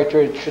a character,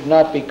 it should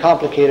not be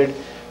complicated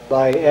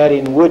by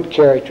adding wood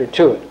character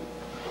to it.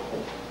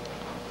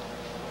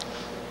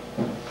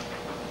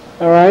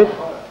 All right?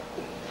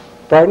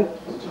 Pardon?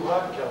 It's too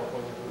hot in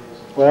California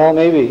for these. Well,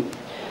 maybe.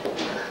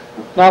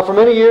 Now, for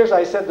many years,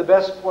 I said the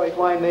best white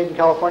wine made in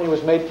California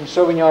was made from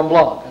Sauvignon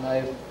Blanc, and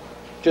I've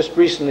just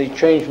recently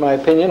changed my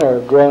opinion, or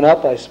grown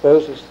up, I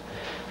suppose, is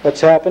what's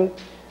happened.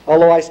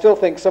 Although I still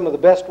think some of the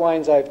best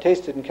wines I've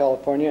tasted in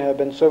California have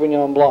been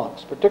Sauvignon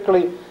Blancs,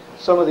 particularly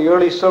some of the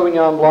early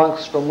Sauvignon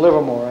Blancs from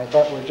Livermore. I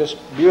thought were just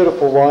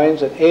beautiful wines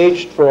that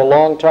aged for a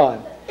long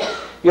time.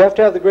 You have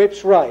to have the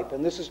grapes ripe,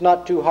 and this is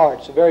not too hard.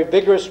 It's a very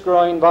vigorous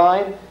growing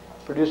vine,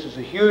 produces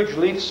a huge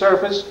leaf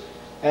surface,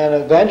 and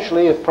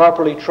eventually, if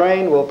properly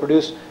trained, will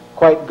produce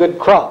quite good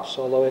crops,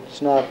 although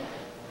it's not,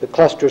 the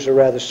clusters are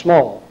rather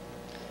small.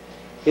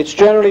 It's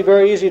generally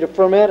very easy to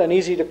ferment and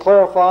easy to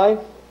clarify,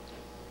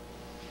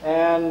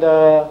 and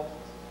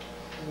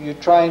you're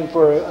trying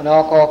for an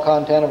alcohol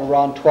content of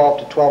around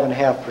 12 to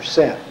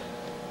 12.5%.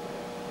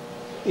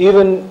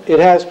 Even it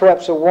has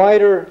perhaps a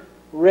wider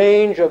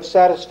range of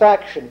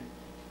satisfaction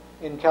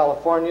in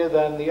California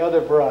than the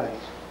other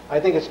varieties. I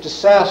think it's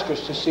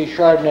disastrous to see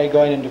Chardonnay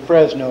going into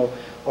Fresno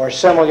or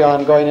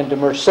Semillon going into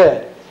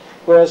Merced,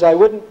 whereas I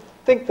wouldn't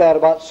think that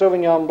about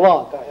Sauvignon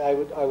Blanc.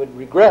 I would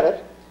regret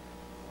it.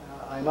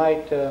 I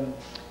might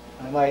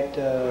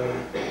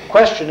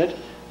question it,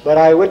 but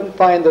I wouldn't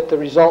find that the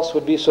results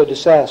would be so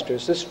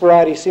disastrous. This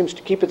variety seems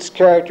to keep its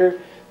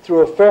character through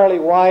a fairly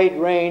wide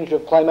range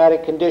of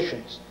climatic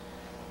conditions.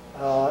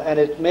 And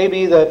it may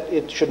be that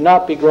it should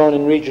not be grown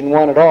in Region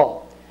 1 at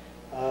all.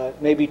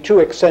 It may be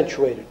too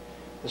accentuated.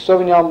 The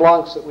Sauvignon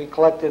Blancs that we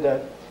collected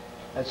at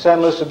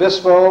San Luis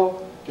Obispo,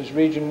 which is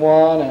Region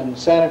 1, and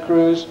Santa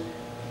Cruz,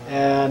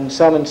 and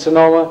some in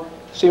Sonoma,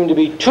 seem to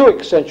be too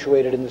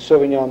accentuated in the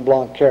Sauvignon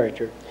Blanc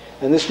character.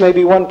 And this may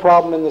be one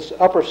problem in this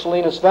upper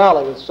Salinas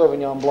Valley with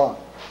Sauvignon Blanc,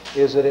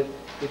 is that it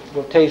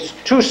will taste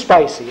too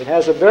spicy. It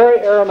has a very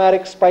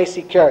aromatic,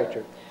 spicy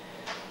character.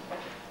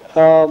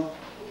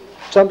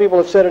 Some people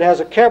have said it has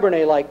a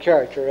Cabernet-like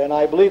character, and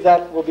I believe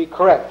that will be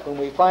correct. When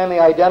we finally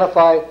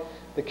identify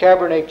the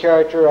Cabernet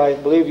character, I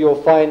believe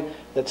you'll find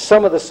that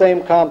some of the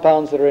same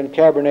compounds that are in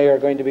Cabernet are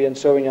going to be in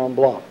Sauvignon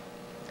Blanc.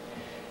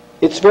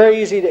 It's very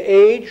easy to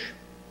age.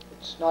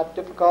 It's not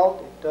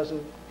difficult. It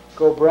doesn't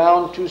go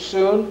brown too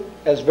soon.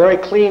 It has very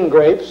clean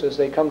grapes as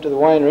they come to the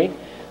winery,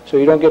 so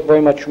you don't get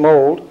very much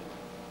mold.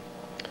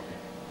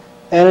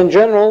 And in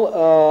general,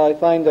 I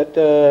find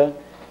that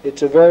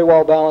it's a very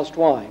well-balanced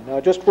wine. Now,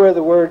 just where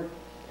the word,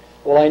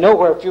 well, I know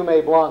where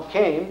Fumé Blanc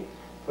came,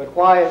 but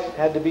why it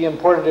had to be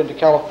imported into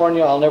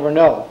California, I'll never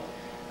know.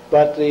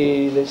 But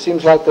it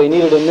seems like they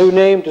needed a new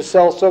name to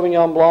sell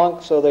Sauvignon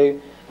Blanc, so they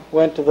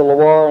went to the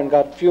Loire and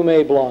got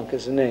Fumé Blanc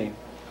as the name.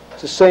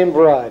 It's the same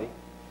variety.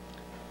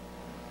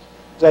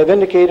 As I've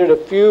indicated, a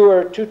few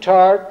are too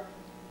tart,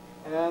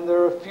 and there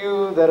are a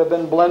few that have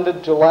been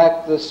blended to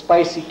lack the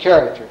spicy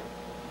character.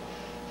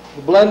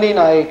 The blending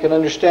I can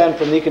understand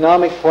from the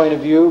economic point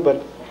of view,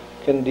 but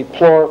can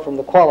deplore from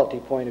the quality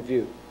point of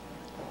view.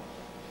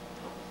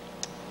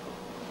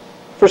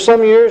 For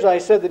some years, I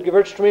said that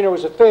Gewürztraminer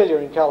was a failure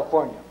in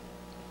California.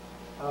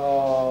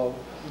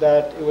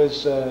 That it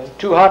was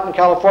too hot in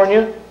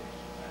California,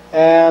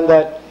 and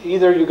that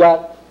either you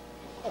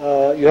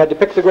had to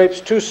pick the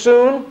grapes too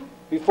soon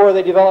before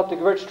they developed the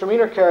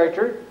Gewürztraminer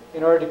character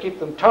in order to keep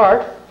them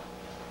tart,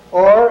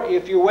 or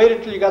if you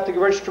waited till you got the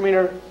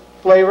Gewürztraminer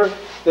flavor,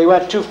 they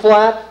went too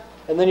flat,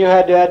 and then you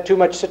had to add too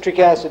much citric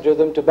acid to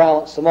them to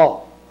balance them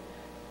all.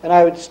 And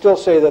I would still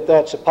say that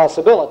that's a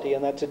possibility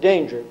and that's a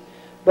danger.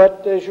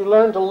 But as you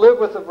learn to live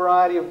with a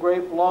variety of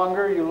grape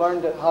longer, you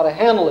learn how to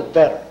handle it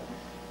better.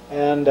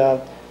 And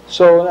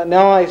so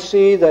now I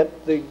see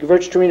that the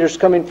Gewürztraminers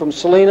coming from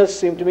Salinas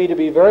seem to me to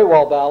be very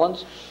well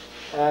balanced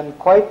and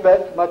quite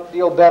much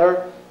deal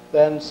better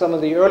than some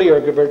of the earlier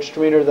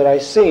Gewürztraminer that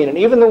I've seen, and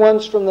even the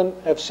ones from the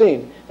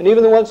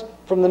ones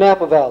from the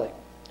Napa Valley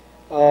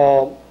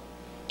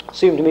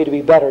seem to me to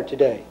be better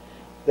today.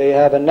 They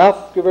have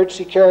enough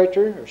Gewürzi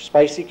character or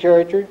spicy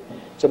character.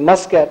 It's a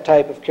muscat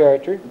type of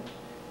character,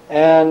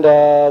 and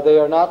they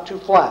are not too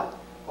flat.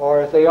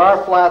 Or if they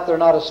are flat, they're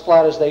not as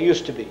flat as they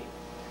used to be.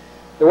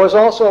 There was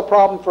also a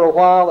problem for a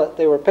while that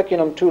they were picking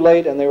them too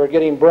late and they were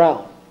getting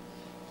brown.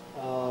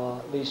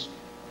 At least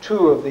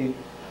two of the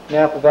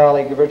Napa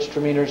Valley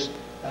Gewürztraminers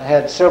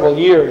had several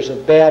years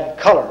of bad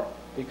color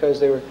because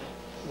they were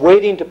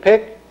waiting to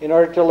pick in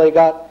order till they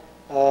got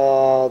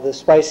the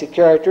spicy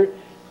character.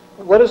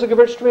 What does a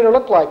Gewürztraminer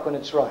look like when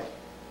it's ripe?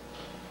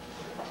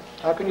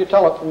 How can you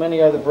tell it from any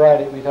other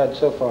variety we've had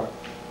so far?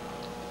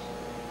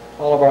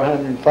 All of our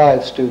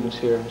 105 students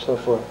here and so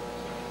forth.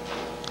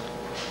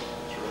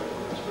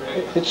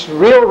 It's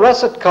real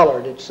russet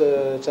colored. It's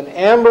an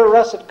amber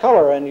russet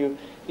color, and you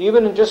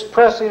even in just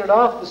pressing it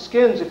off the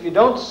skins, if you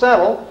don't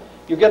settle,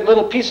 you get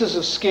little pieces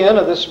of skin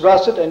of this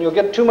russet, and you'll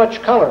get too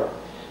much color.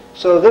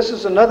 So this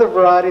is another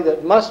variety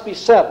that must be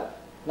settled.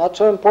 Not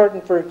so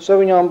important for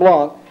Sauvignon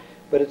Blanc,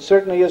 but it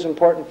certainly is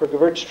important for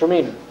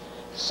Gewürztraminer.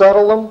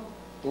 Settle them,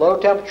 low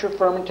temperature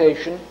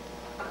fermentation.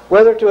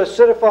 Whether to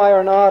acidify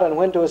or not and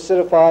when to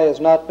acidify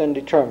has not been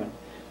determined.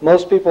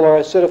 Most people are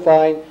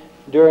acidifying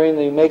during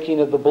the making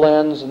of the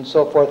blends and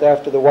so forth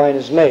after the wine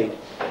is made.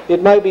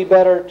 It might be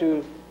better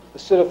to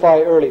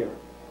acidify earlier.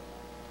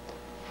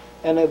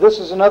 And this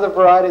is another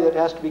variety that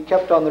has to be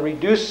kept on the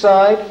reduced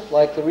side,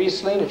 like the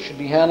Riesling. It should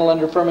be handled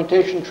under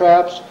fermentation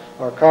traps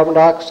or carbon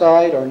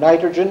dioxide or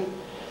nitrogen,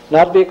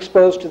 not be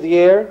exposed to the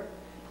air,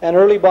 and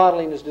early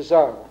bottling is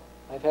desirable.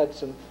 I've had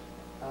some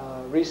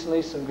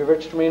recently some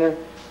Gewürztraminer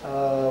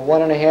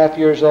 1.5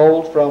 years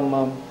old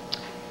from,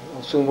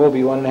 soon will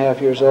be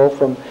 1.5 years old,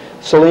 from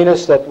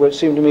Salinas that would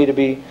seem to me to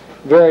be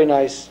very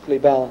nicely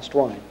balanced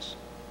wines.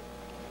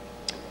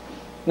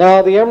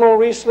 Now, the Emerald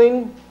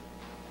Riesling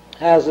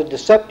has a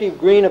deceptive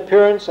green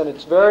appearance, and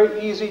it's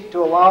very easy to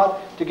allow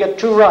it to get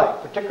too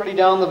ripe, particularly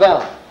down the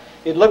valley.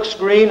 It looks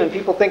green and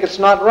people think it's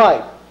not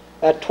ripe.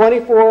 At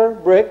 24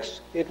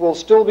 bricks, it will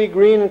still be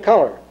green in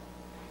color.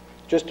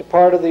 Just a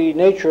part of the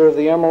nature of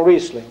the Emerald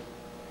Riesling.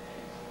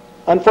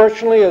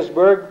 Unfortunately, as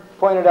Berg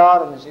pointed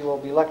out, and as he will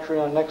be lecturing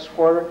on next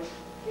quarter,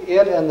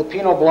 it and the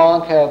Pinot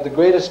Blanc have the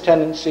greatest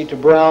tendency to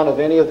brown of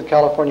any of the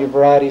California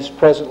varieties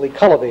presently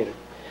cultivated.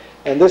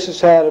 And this has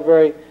had a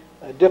very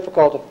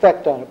difficult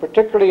effect on it,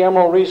 particularly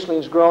Emerald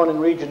Rieslings grown in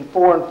region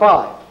 4 and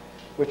 5,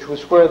 which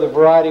was where the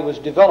variety was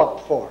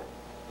developed for.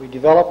 We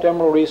developed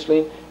Emerald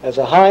Riesling as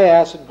a high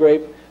acid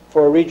grape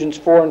for regions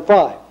 4 and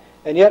 5.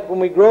 And yet when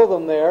we grow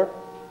them there,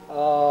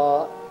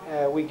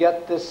 we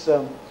get this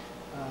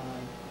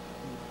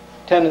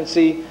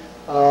tendency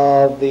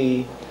of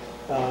the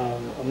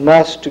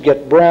must to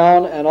get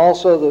brown and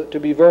also to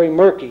be very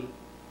murky.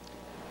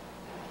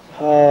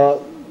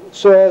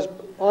 So as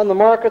on the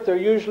market, they're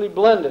usually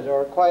blended,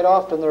 or quite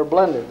often they're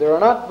blended. There are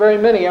not very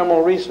many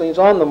Emerald Rieslings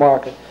on the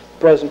market at the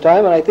present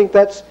time, and I think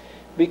that's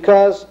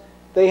because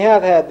they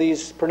have had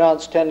these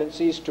pronounced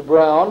tendencies to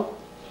brown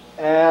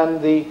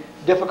and the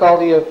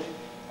difficulty of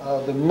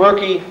the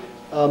murky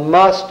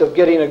must of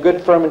getting a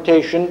good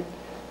fermentation,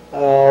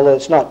 although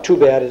it's not too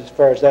bad as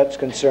far as that's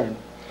concerned.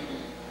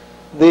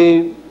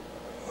 The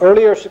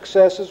earlier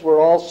successes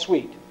were all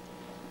sweet.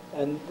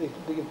 And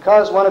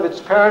because one of its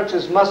parents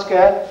is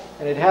Muscat,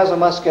 and it has a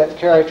Muscat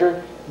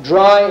character,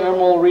 dry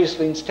Emerald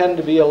Rieslings tend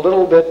to be a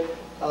little bit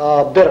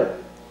bitter.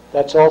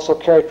 That's also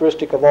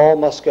characteristic of all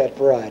Muscat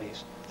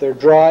varieties. If they're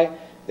dry,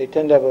 they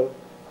tend to have a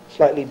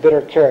slightly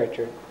bitter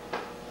character.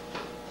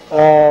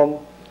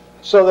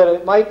 So that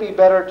it might be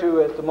better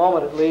to, at the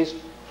moment at least,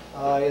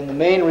 in the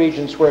main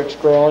regions where it's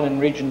grown, in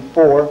region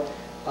 4,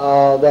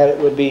 that it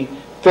would be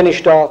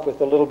finished off with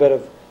a little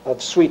bit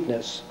of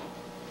sweetness.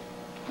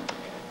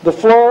 The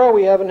flora,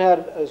 we haven't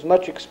had as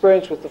much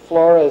experience with the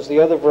flora as the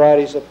other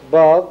varieties up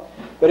above,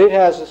 but it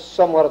has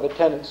somewhat of a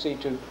tendency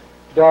to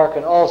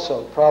darken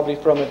also, probably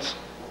from its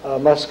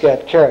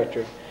Muscat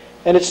character.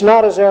 And it's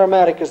not as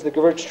aromatic as the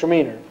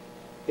Gewürztraminer.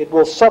 It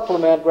will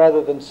supplement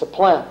rather than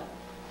supplant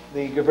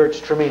the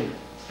Gewürztraminer.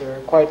 There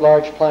are quite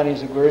large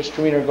plantings of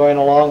Gewürztraminer going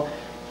along,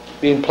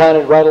 being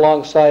planted right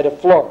alongside of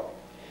flora.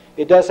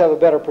 It does have a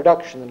better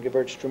production than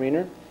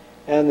Gewürztraminer,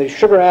 and the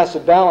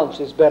sugar-acid balance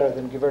is better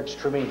than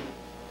Gewürztraminer.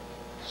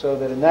 So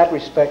that in that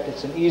respect,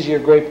 it's an easier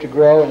grape to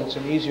grow and it's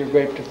an easier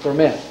grape to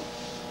ferment.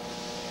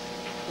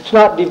 It's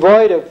not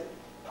devoid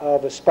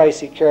of a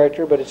spicy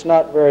character, but it's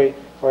not very,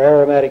 or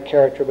aromatic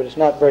character, but it's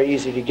not very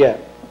easy to get.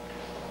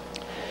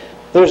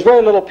 There's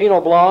very little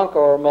Pinot Blanc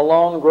or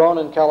Malone grown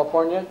in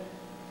California.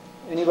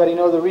 Anybody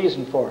know the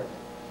reason for it?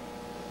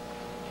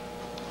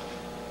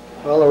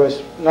 Well, there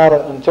was not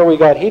until we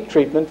got heat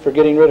treatment for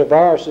getting rid of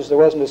viruses, there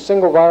wasn't a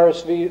single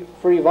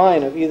virus-free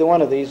vine of either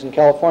one of these in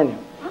California.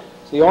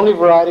 It's the only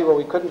variety where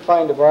we couldn't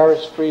find a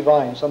virus-free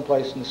vine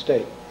someplace in the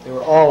state. They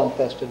were all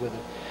infested with it.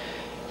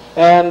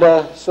 And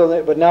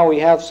but now we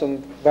have some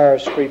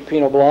virus-free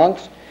Pinot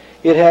Blancs.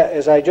 It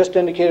as I just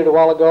indicated a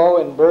while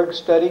ago in Berg's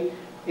study,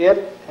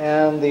 it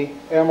and the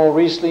Emerald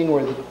Riesling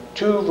were the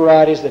two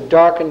varieties that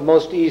darkened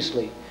most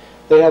easily.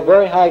 They have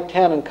very high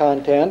tannin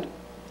content.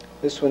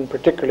 This one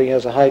particularly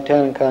has a high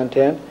tannin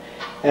content.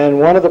 And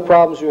one of the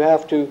problems you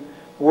have to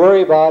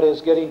worry about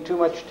is getting too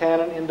much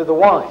tannin into the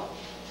wine.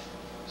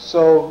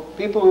 So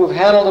people who have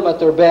handled them at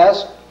their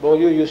best,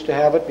 Beaulieu used to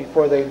have it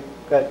before they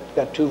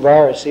got too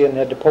virusy and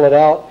had to pull it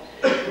out,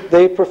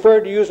 they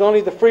preferred to use only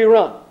the free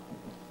run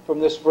from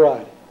this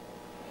variety.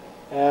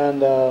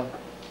 And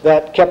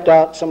that kept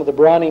out some of the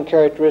browning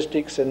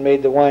characteristics and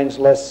made the wines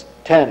less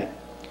tannic.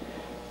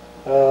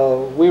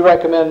 We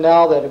recommend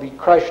now that it be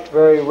crushed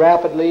very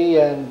rapidly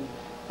and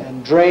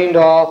drained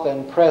off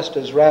and pressed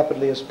as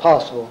rapidly as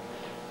possible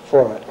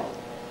for it.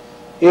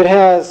 It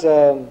has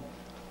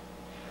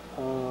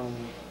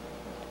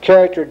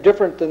character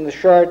different than the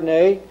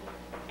Chardonnay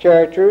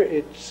character.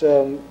 It's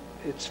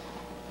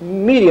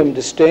medium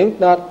distinct,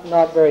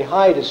 not very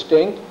high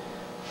distinct.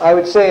 I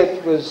would say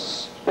it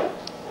was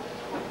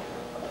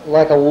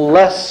like a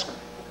less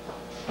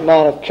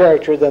amount of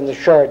character than the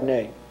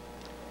Chardonnay.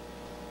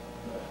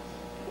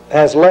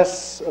 Has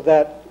less of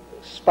that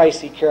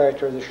spicy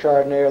character of the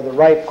Chardonnay or the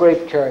ripe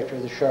grape character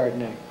of the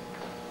Chardonnay.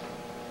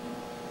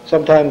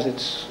 Sometimes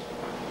it's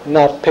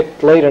not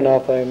picked late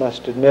enough, I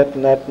must admit,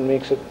 and that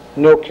makes it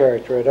no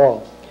character at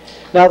all.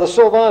 Now the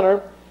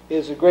Sylvaner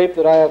is a grape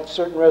that I have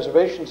certain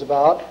reservations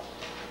about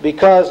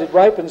because it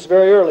ripens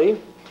very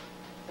early.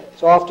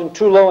 It's often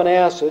too low in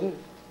acid,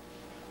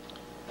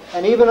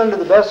 and even under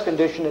the best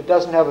condition it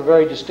doesn't have a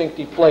very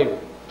distinctive flavor.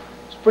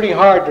 It's pretty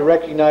hard to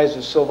recognize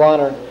the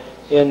Sylvaner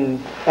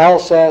in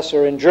Alsace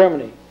or in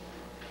Germany.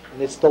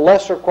 And it's the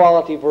lesser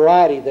quality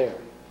variety there.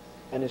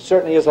 And it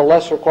certainly is a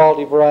lesser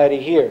quality variety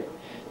here.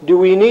 Do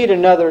we need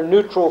another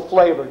neutral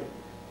flavored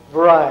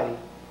variety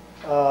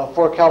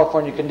for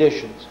California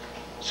conditions?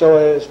 So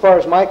as far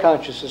as my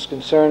conscience is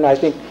concerned, I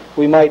think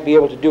we might be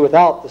able to do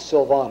without the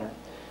Sylvaner.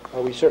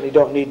 We certainly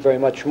don't need very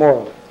much more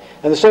of it.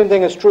 And the same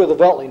thing is true of the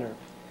Veltliner.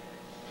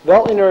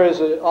 Veltliner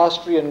is an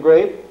Austrian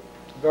grape,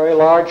 very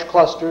large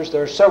clusters.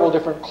 There are several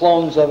different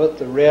clones of it,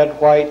 the red,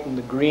 white, and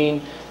the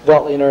green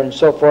Veltliner and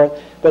so forth.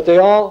 But they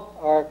all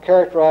are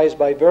characterized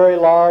by very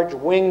large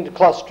winged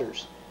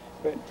clusters.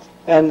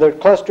 And the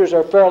clusters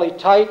are fairly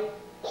tight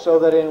so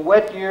that in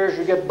wet years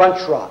you get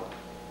bunch rot.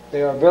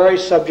 They are very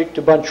subject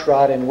to bunch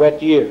rot in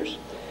wet years.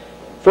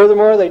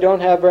 Furthermore, they don't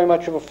have very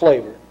much of a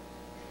flavor.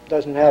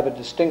 Doesn't have a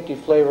distinctive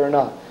flavor or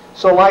not.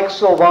 So like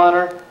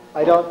Sylvaner,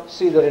 I don't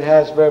see that it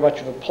has very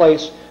much of a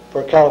place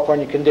for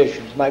California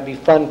conditions. It might be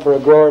fun for a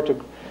grower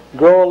to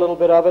grow a little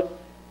bit of it,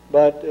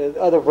 but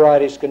other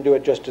varieties can do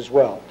it just as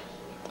well.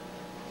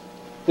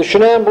 The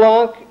Chenin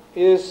Blanc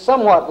is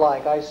somewhat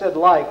like, I said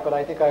like, but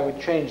I think I would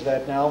change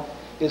that now,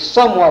 is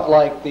somewhat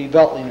like the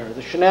Veltliner.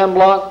 The Chenin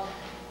Blanc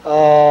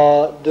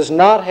does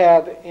not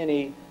have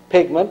any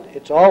pigment.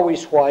 It's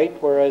always white,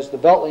 whereas the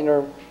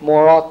Veltliner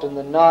more often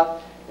than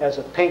not has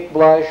a pink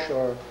blush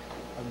or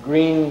a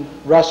green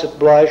russet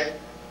blush.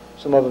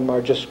 Some of them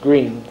are just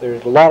green.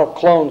 There's a lot of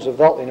clones of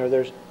Veltliner.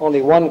 There's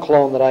only one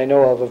clone that I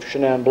know of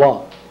Chenin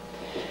Blanc.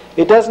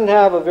 It doesn't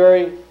have a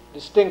very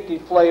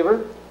distinctive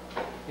flavor.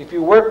 If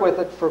you work with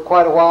it for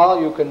quite a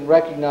while, you can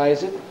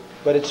recognize it,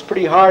 but it's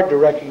pretty hard to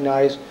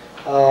recognize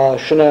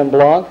Chenin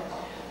Blanc.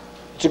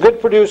 It's a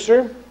good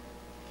producer.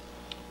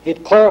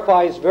 It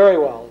clarifies very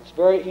well. It's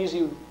very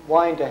easy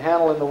wine to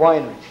handle in the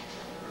winery.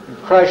 You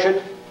crush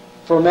it,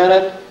 ferment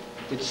it,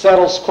 it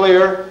settles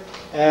clear,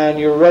 and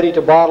you're ready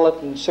to bottle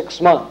it in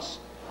 6 months.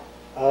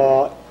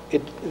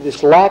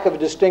 This lack of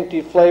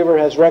distinctive flavor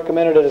has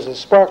recommended it as a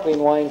sparkling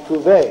wine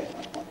cuvee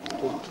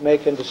to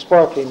make into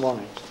sparkling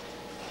wines.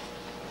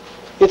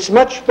 It's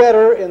much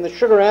better in the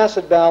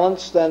sugar-acid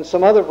balance than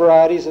some other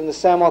varieties in the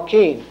San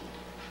Joaquin,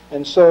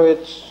 and so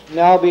it's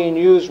now being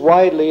used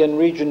widely in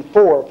Region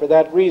 4 for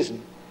that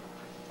reason.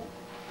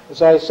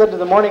 As I said to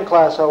the morning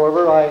class,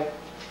 however,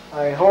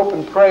 I hope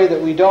and pray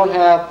that we don't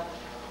have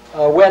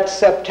a wet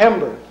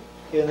September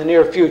in the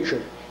near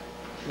future,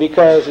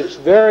 because it's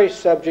very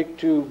subject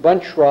to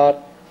bunch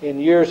rot in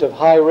years of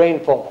high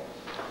rainfall.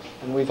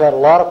 And we've had a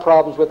lot of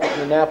problems with it in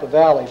the Napa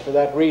Valley for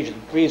that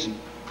reason.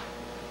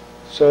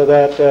 So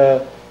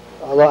that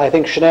I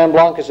think Chenin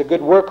Blanc is a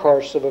good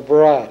workhorse of a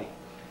variety,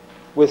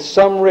 with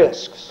some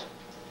risks.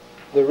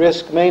 The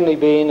risk mainly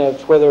being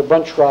of whether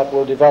bunch rot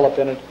will develop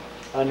in it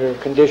under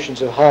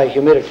conditions of high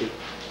humidity.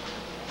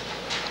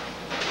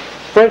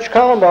 French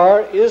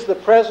Colombar is the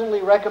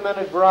presently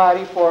recommended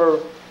variety for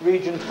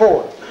Region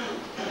 4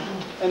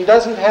 and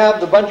doesn't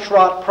have the bunch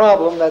rot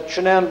problem that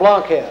Chenin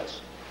Blanc has.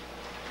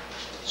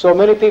 So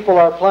many people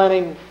are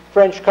planting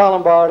French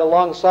Colombard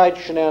alongside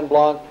Chenin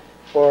Blanc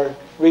for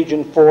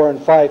Region 4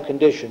 and 5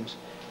 conditions.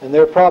 And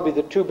they're probably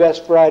the two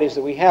best varieties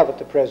that we have at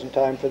the present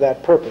time for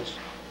that purpose.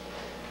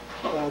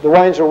 The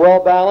wines are well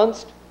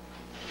balanced.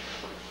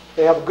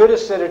 They have good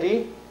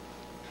acidity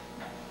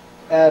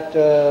at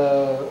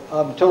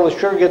until the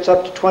sugar gets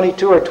up to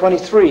 22 or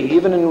 23,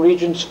 even in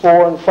Regions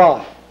 4 and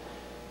 5,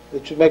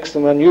 which makes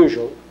them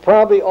unusual.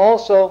 Probably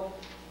also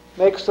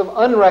makes them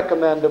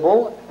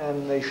unrecommendable,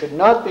 and they should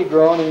not be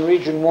grown in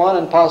Region 1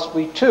 and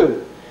possibly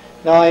 2.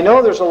 Now, I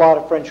know there's a lot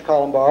of French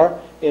Colombar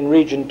in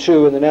Region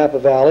 2 in the Napa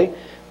Valley,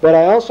 but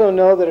I also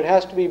know that it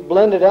has to be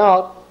blended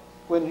out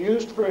when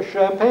used for a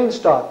champagne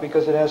stock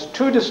because it has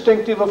too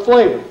distinctive a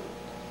flavor.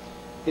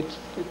 It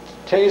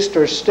tastes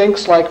or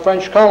stinks like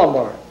French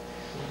Colombar.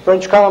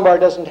 French Colombar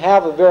doesn't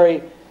have a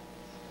very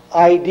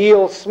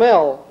ideal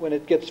smell when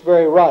it gets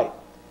very ripe.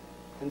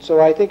 And so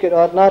I think it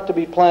ought not to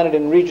be planted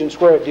in regions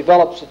where it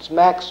develops its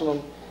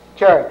maximum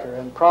character,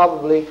 and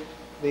probably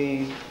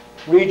the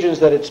regions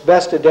that it's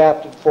best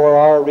adapted for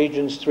are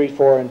Regions 3,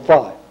 4, and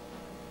 5.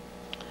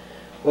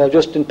 Well,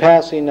 just in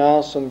passing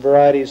now, some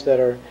varieties that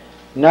are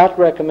not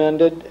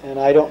recommended and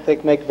I don't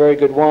think make very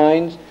good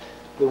wines.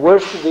 The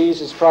worst of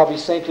these is probably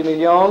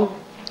Saint-Emilion,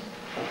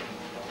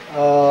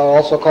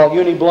 also called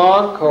Uni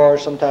Blanc or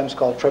sometimes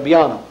called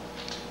Trebbiano.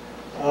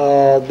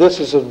 This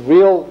is a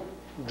real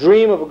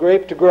dream of a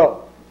grape to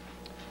grow.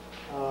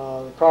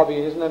 Probably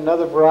isn't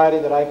another variety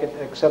that I could,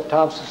 except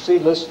Thompson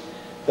Seedless,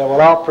 that will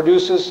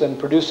outproduce us and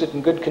produce it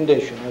in good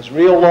condition. It has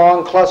real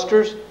long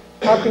clusters.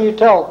 How can you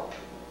tell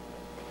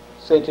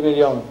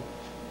Saint-Emilion?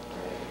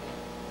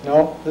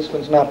 No, this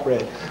one's not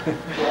red.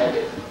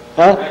 Ragged.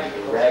 Huh?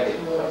 Ragged.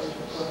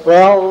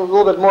 Well, a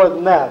little bit more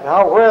than that.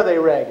 Where are they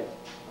ragged?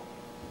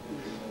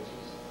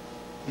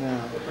 No.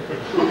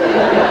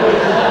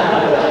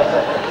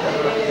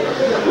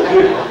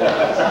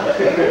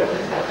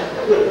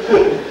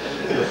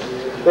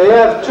 They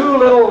have two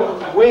little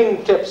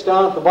wing tips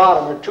down at the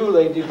bottom, or two,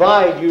 they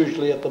divide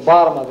usually at the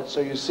bottom of it, so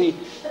you see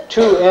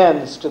two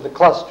ends to the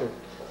cluster.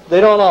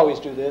 They don't always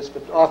do this,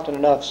 but often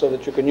enough so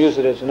that you can use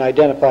it as an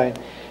identifying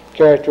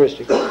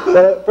characteristic.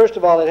 But first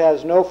of all, it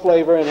has no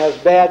flavor and has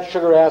bad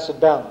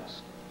sugar-acid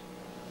balance.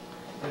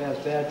 It has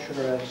bad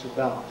sugar-acid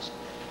balance.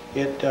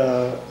 It,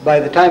 by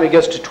the time it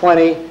gets to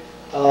 20,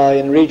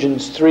 in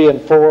Regions 3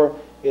 and 4,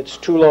 it's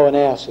too low in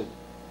acid.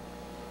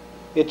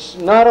 It's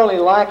not only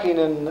lacking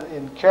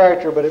in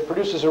character, but it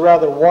produces a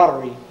rather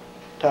watery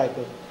type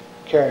of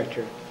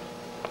character.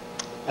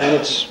 And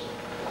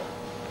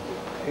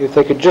if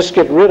they could just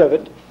get rid of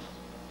it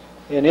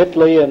in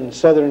Italy and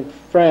southern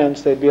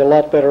France, they'd be a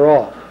lot better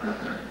off.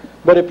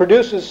 But it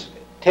produces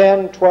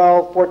 10,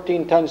 12,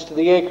 14 tons to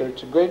the acre.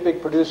 It's a great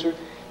big producer.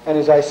 And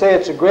as I say,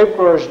 it's a grape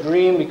grower's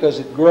dream because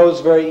it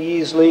grows very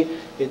easily.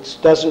 It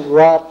doesn't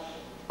rot.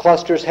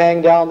 Clusters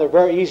hang down. They're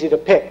very easy to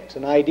pick. It's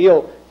an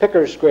ideal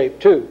picker's grape,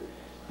 too.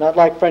 Not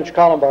like French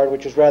Colombard,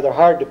 which is rather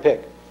hard to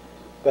pick.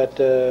 But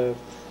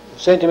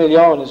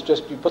Saint-Emilion is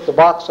just, you put the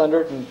box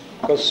under it and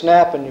go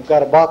snap, and you've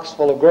got a box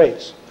full of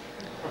grapes.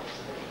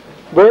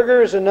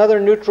 Berger is another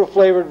neutral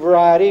flavored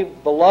variety,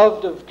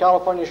 beloved of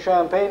California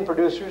champagne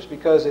producers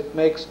because it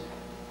makes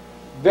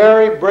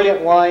very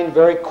brilliant wine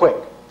very quick.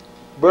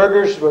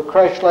 Bergers were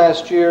crushed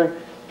last year.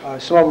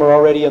 Some of them are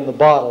already in the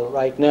bottle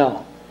right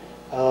now.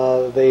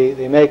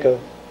 They make a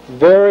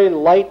very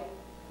light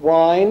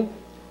wine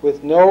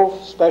with no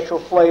special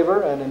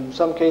flavor, and in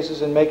some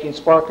cases in making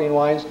sparkling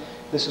wines,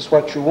 this is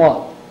what you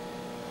want.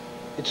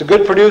 It's a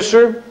good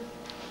producer.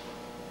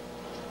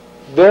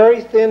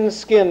 Very thin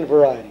skin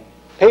variety.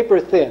 Paper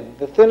thin.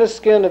 The thinnest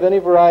skin of any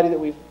variety that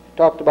we've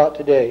talked about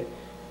today,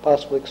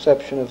 possible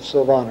exception of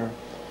Sylvaner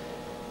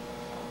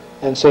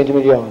and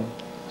Saint-Emilion.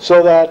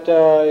 So that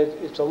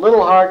it's a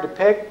little hard to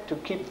pick to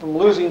keep from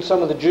losing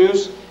some of the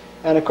juice,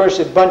 and of course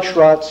it bunch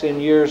rots in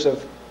years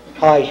of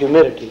high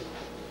humidity.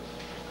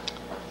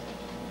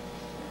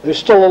 There's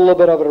still a little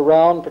bit of it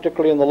around,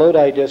 particularly in the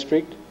Lodi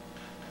district.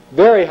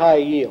 Very high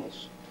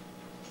yields.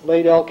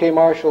 Late L.K.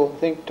 Marshall, I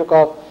think, took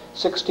off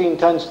 16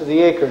 tons to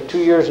the acre 2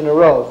 years in a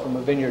row from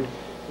a vineyard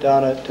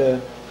down at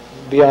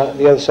beyond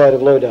the other side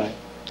of Lodi.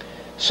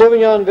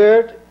 Sauvignon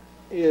Vert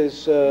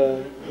is,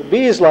 the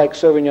bees like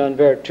Sauvignon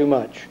Vert too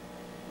much.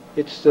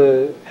 It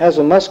has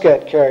a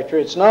muscat character.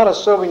 It's not a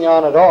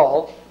Sauvignon at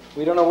all.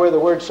 We don't know where the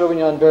word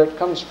Sauvignon Vert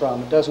comes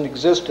from. It doesn't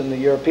exist in the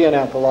European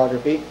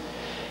amphilography.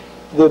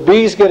 The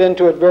bees get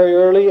into it very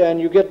early,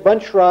 and you get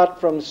bunch rot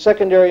from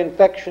secondary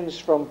infections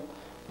from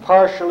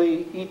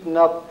partially eaten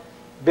up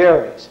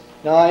berries.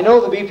 Now, I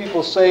know the bee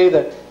people say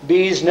that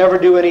bees never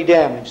do any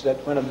damage,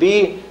 that when a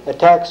bee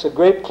attacks a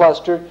grape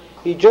cluster,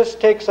 he just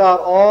takes out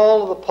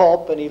all of the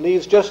pulp and he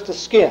leaves just the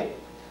skin.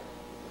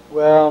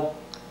 Well,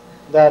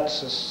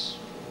 that's,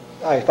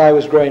 if I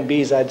was growing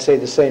bees, I'd say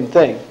the same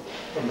thing.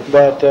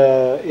 But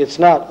it's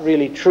not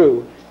really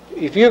true.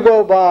 If you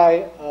go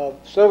by a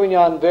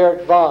Sauvignon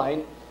Vert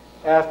vine,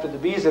 after the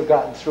bees have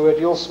gotten through it,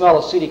 you'll smell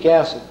acetic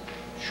acid,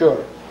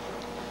 sure.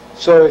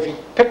 So if you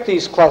pick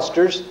these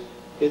clusters,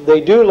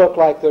 they do look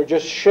like they're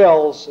just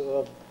shells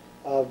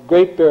of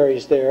grape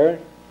berries there.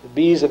 The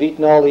bees have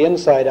eaten all the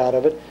inside out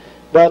of it.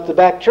 But the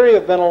bacteria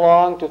have been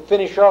along to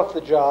finish off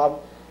the job,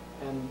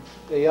 and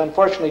they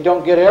unfortunately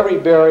don't get every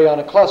berry on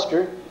a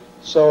cluster,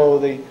 so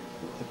the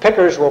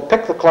pickers will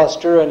pick the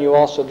cluster, and you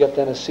also get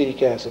then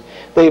acetic acid.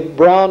 They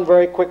brown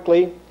very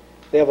quickly.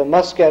 They have a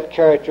muscat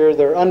character.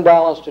 They're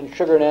unbalanced in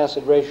sugar and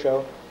acid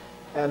ratio,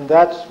 and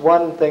that's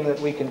one thing that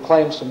we can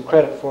claim some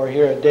credit for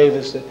here at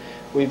Davis, that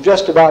we've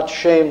just about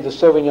shamed the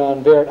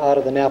Sauvignon Vert out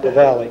of the Napa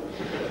Valley.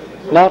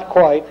 Not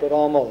quite, but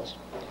almost.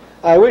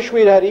 I wish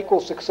we'd had equal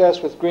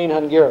success with Green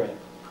Hungarian,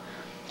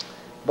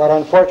 but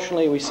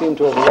unfortunately we seem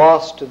to have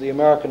lost to the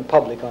American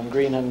public on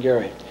Green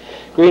Hungarian.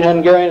 Green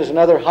Hungarian is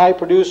another high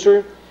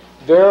producer,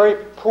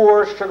 very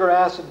poor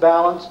sugar-acid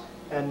balance,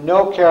 and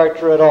no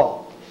character at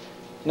all.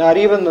 Not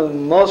even the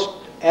most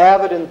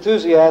avid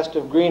enthusiast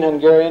of Green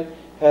Hungarian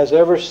has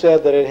ever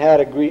said that it had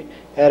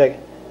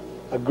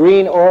a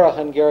green or a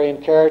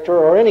Hungarian character,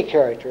 or any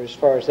character as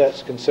far as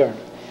that's concerned.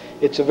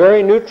 It's a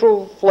very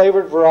neutral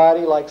flavored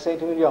variety like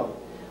Saint-Emilion.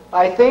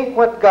 I think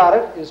what got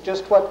it is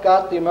just what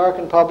got the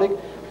American public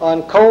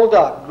on Cold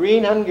Duck.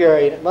 Green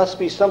Hungarian, it must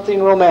be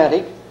something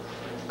romantic.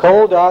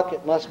 Cold Duck,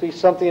 it must be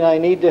something I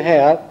need to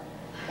have.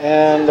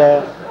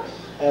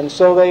 And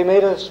so they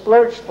made a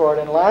splurge for it.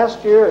 And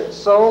last year it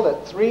sold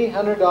at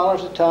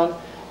 $300 a ton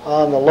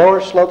on the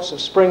lower slopes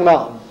of Spring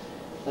Mountain.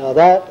 Now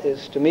that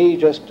is to me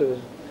just a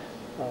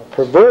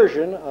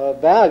perversion of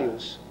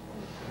values.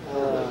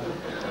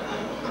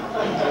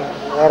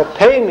 Ought to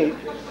pay me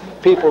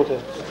people to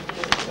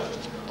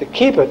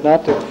keep it,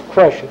 not to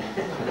crush it.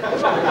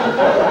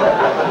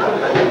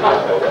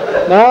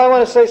 Now I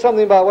want to say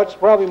something about what's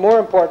probably more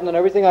important than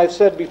everything I've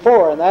said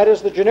before, and that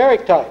is the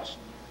generic types.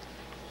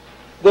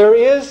 There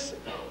is,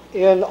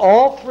 in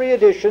all three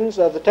editions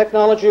of the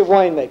Technology of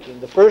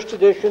Winemaking, the first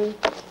edition,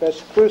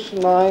 Professor Kruse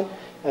and mine,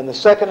 and the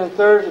second and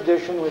third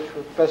edition, which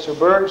were Professor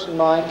Berg's and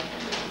mine,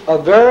 a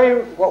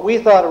very, what we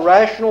thought, a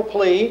rational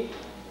plea,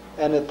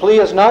 and the plea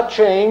has not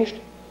changed,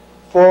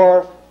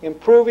 for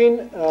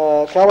improving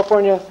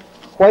California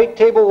white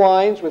table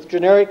wines with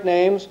generic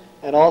names,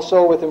 and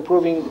also with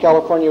improving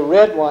California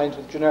red wines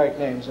with generic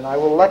names. And I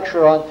will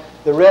lecture on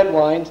the red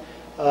wines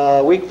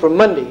a week from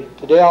Monday.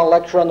 Today I'll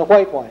lecture on the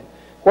white wine.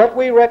 What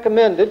we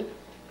recommended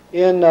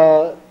in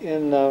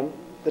the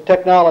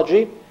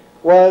technology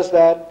was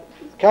that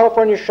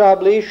California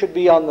Chablis should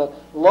be on the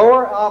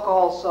lower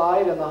alcohol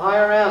side and the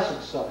higher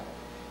acid side.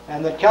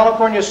 And that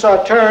California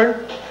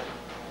Sauterne,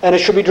 and it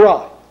should be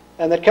dry,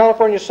 and that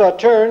California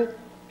Sauterne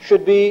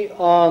should be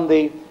on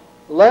the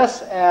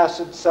less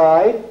acid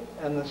side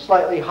and the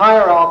slightly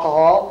higher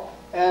alcohol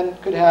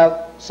and could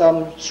have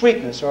some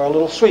sweetness or a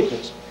little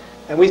sweetness.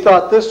 And we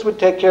thought this would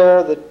take care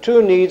of the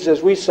two needs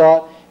as we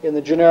saw it in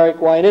the generic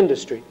wine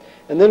industry.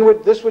 And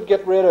then this would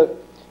get rid of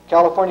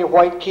California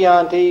White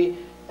Chianti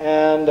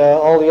and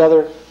all the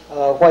other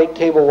white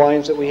table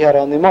wines that we had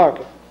on the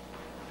market.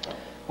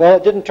 Well,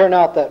 it didn't turn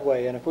out that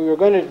way, and if we were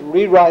going to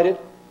rewrite it,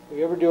 if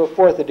we ever do a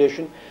fourth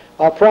edition,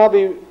 I'll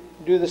probably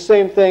do the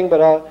same thing,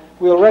 but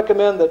we'll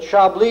recommend that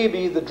Chablis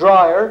be the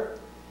drier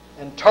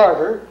and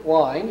tartar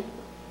wine,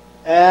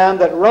 and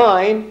that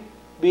Rhine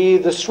be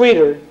the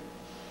sweeter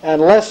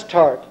and less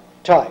tart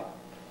type.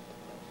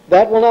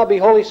 That will not be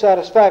wholly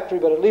satisfactory,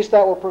 but at least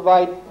that will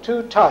provide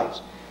two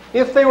types.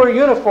 If they were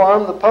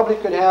uniform, the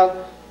public could have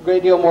a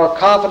great deal more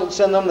confidence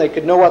in them. They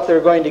could know what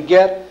they're going to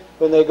get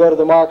when they go to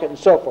the market and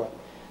so forth.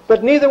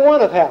 But neither one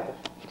have happened.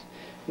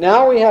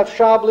 Now we have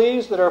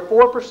Chablis that are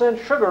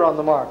 4% sugar on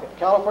the market.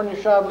 California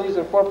Chablis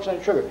that are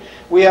 4% sugar.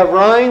 We have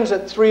Rhines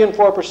at 3 and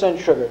 4%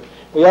 sugar.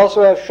 We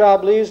also have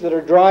Chablis that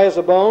are dry as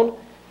a bone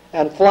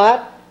and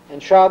flat,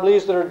 and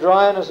Chablis that are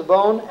dry as a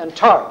bone and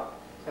tart.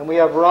 And we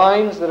have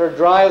Rhines that are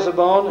dry as a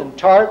bone and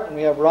tart, and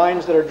we have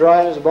Rhines that are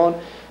dry as a bone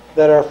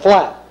that are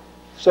flat.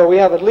 So we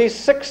have at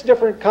least 6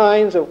 different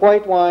kinds of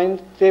white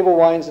wines, table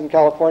wines in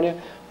California,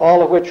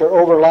 all of which are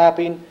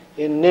overlapping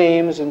in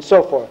names and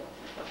so forth.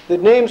 The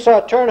name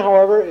Sauterne,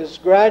 however, is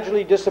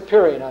gradually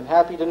disappearing, I'm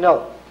happy to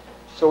note.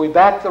 So we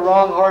backed the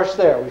wrong horse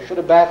there. We should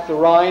have backed the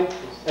Rhine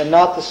and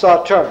not the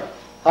Sauterne.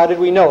 How did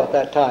we know at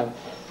that time?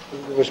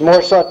 There was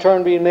more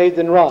Sauterne being made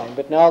than Rhine,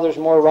 but now there's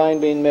more Rhine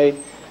being made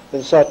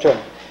than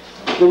Sauterne.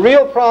 The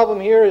real problem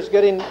here is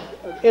getting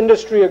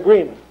industry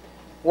agreement.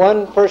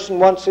 One person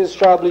wants his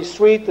Chablis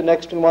sweet, the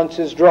next one wants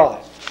his dry.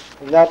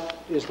 And that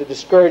is the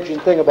discouraging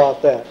thing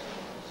about that.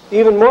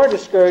 Even more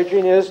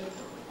discouraging is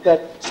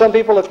that some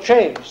people have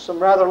changed. Some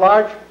rather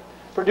large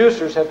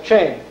producers have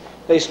changed.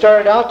 They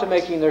started out to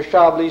making their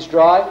Chablis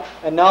dry,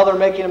 and now they're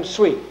making them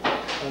sweet.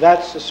 And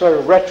that's a sort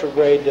of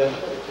retrograde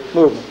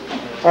movement.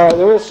 All right,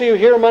 then we'll see you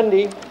here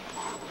Monday.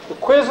 The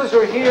quizzes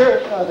are here.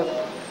 The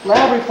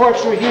lab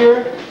reports are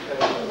here.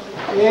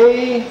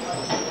 A,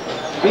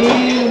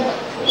 B,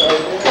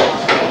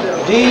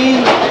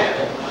 D,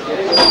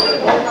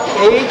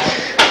 H,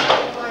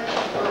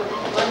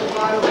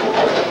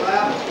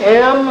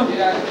 M,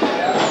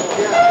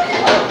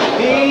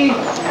 P,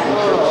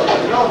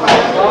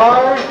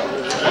 R,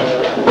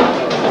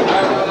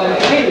 and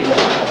T.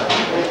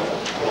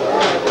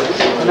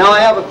 And now I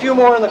have a few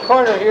more in the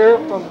corner here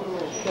from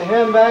the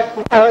hand back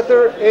from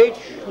Arthur H.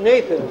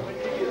 Nathan.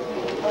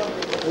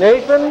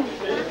 Nathan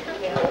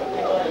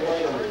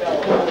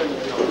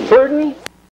Purdon,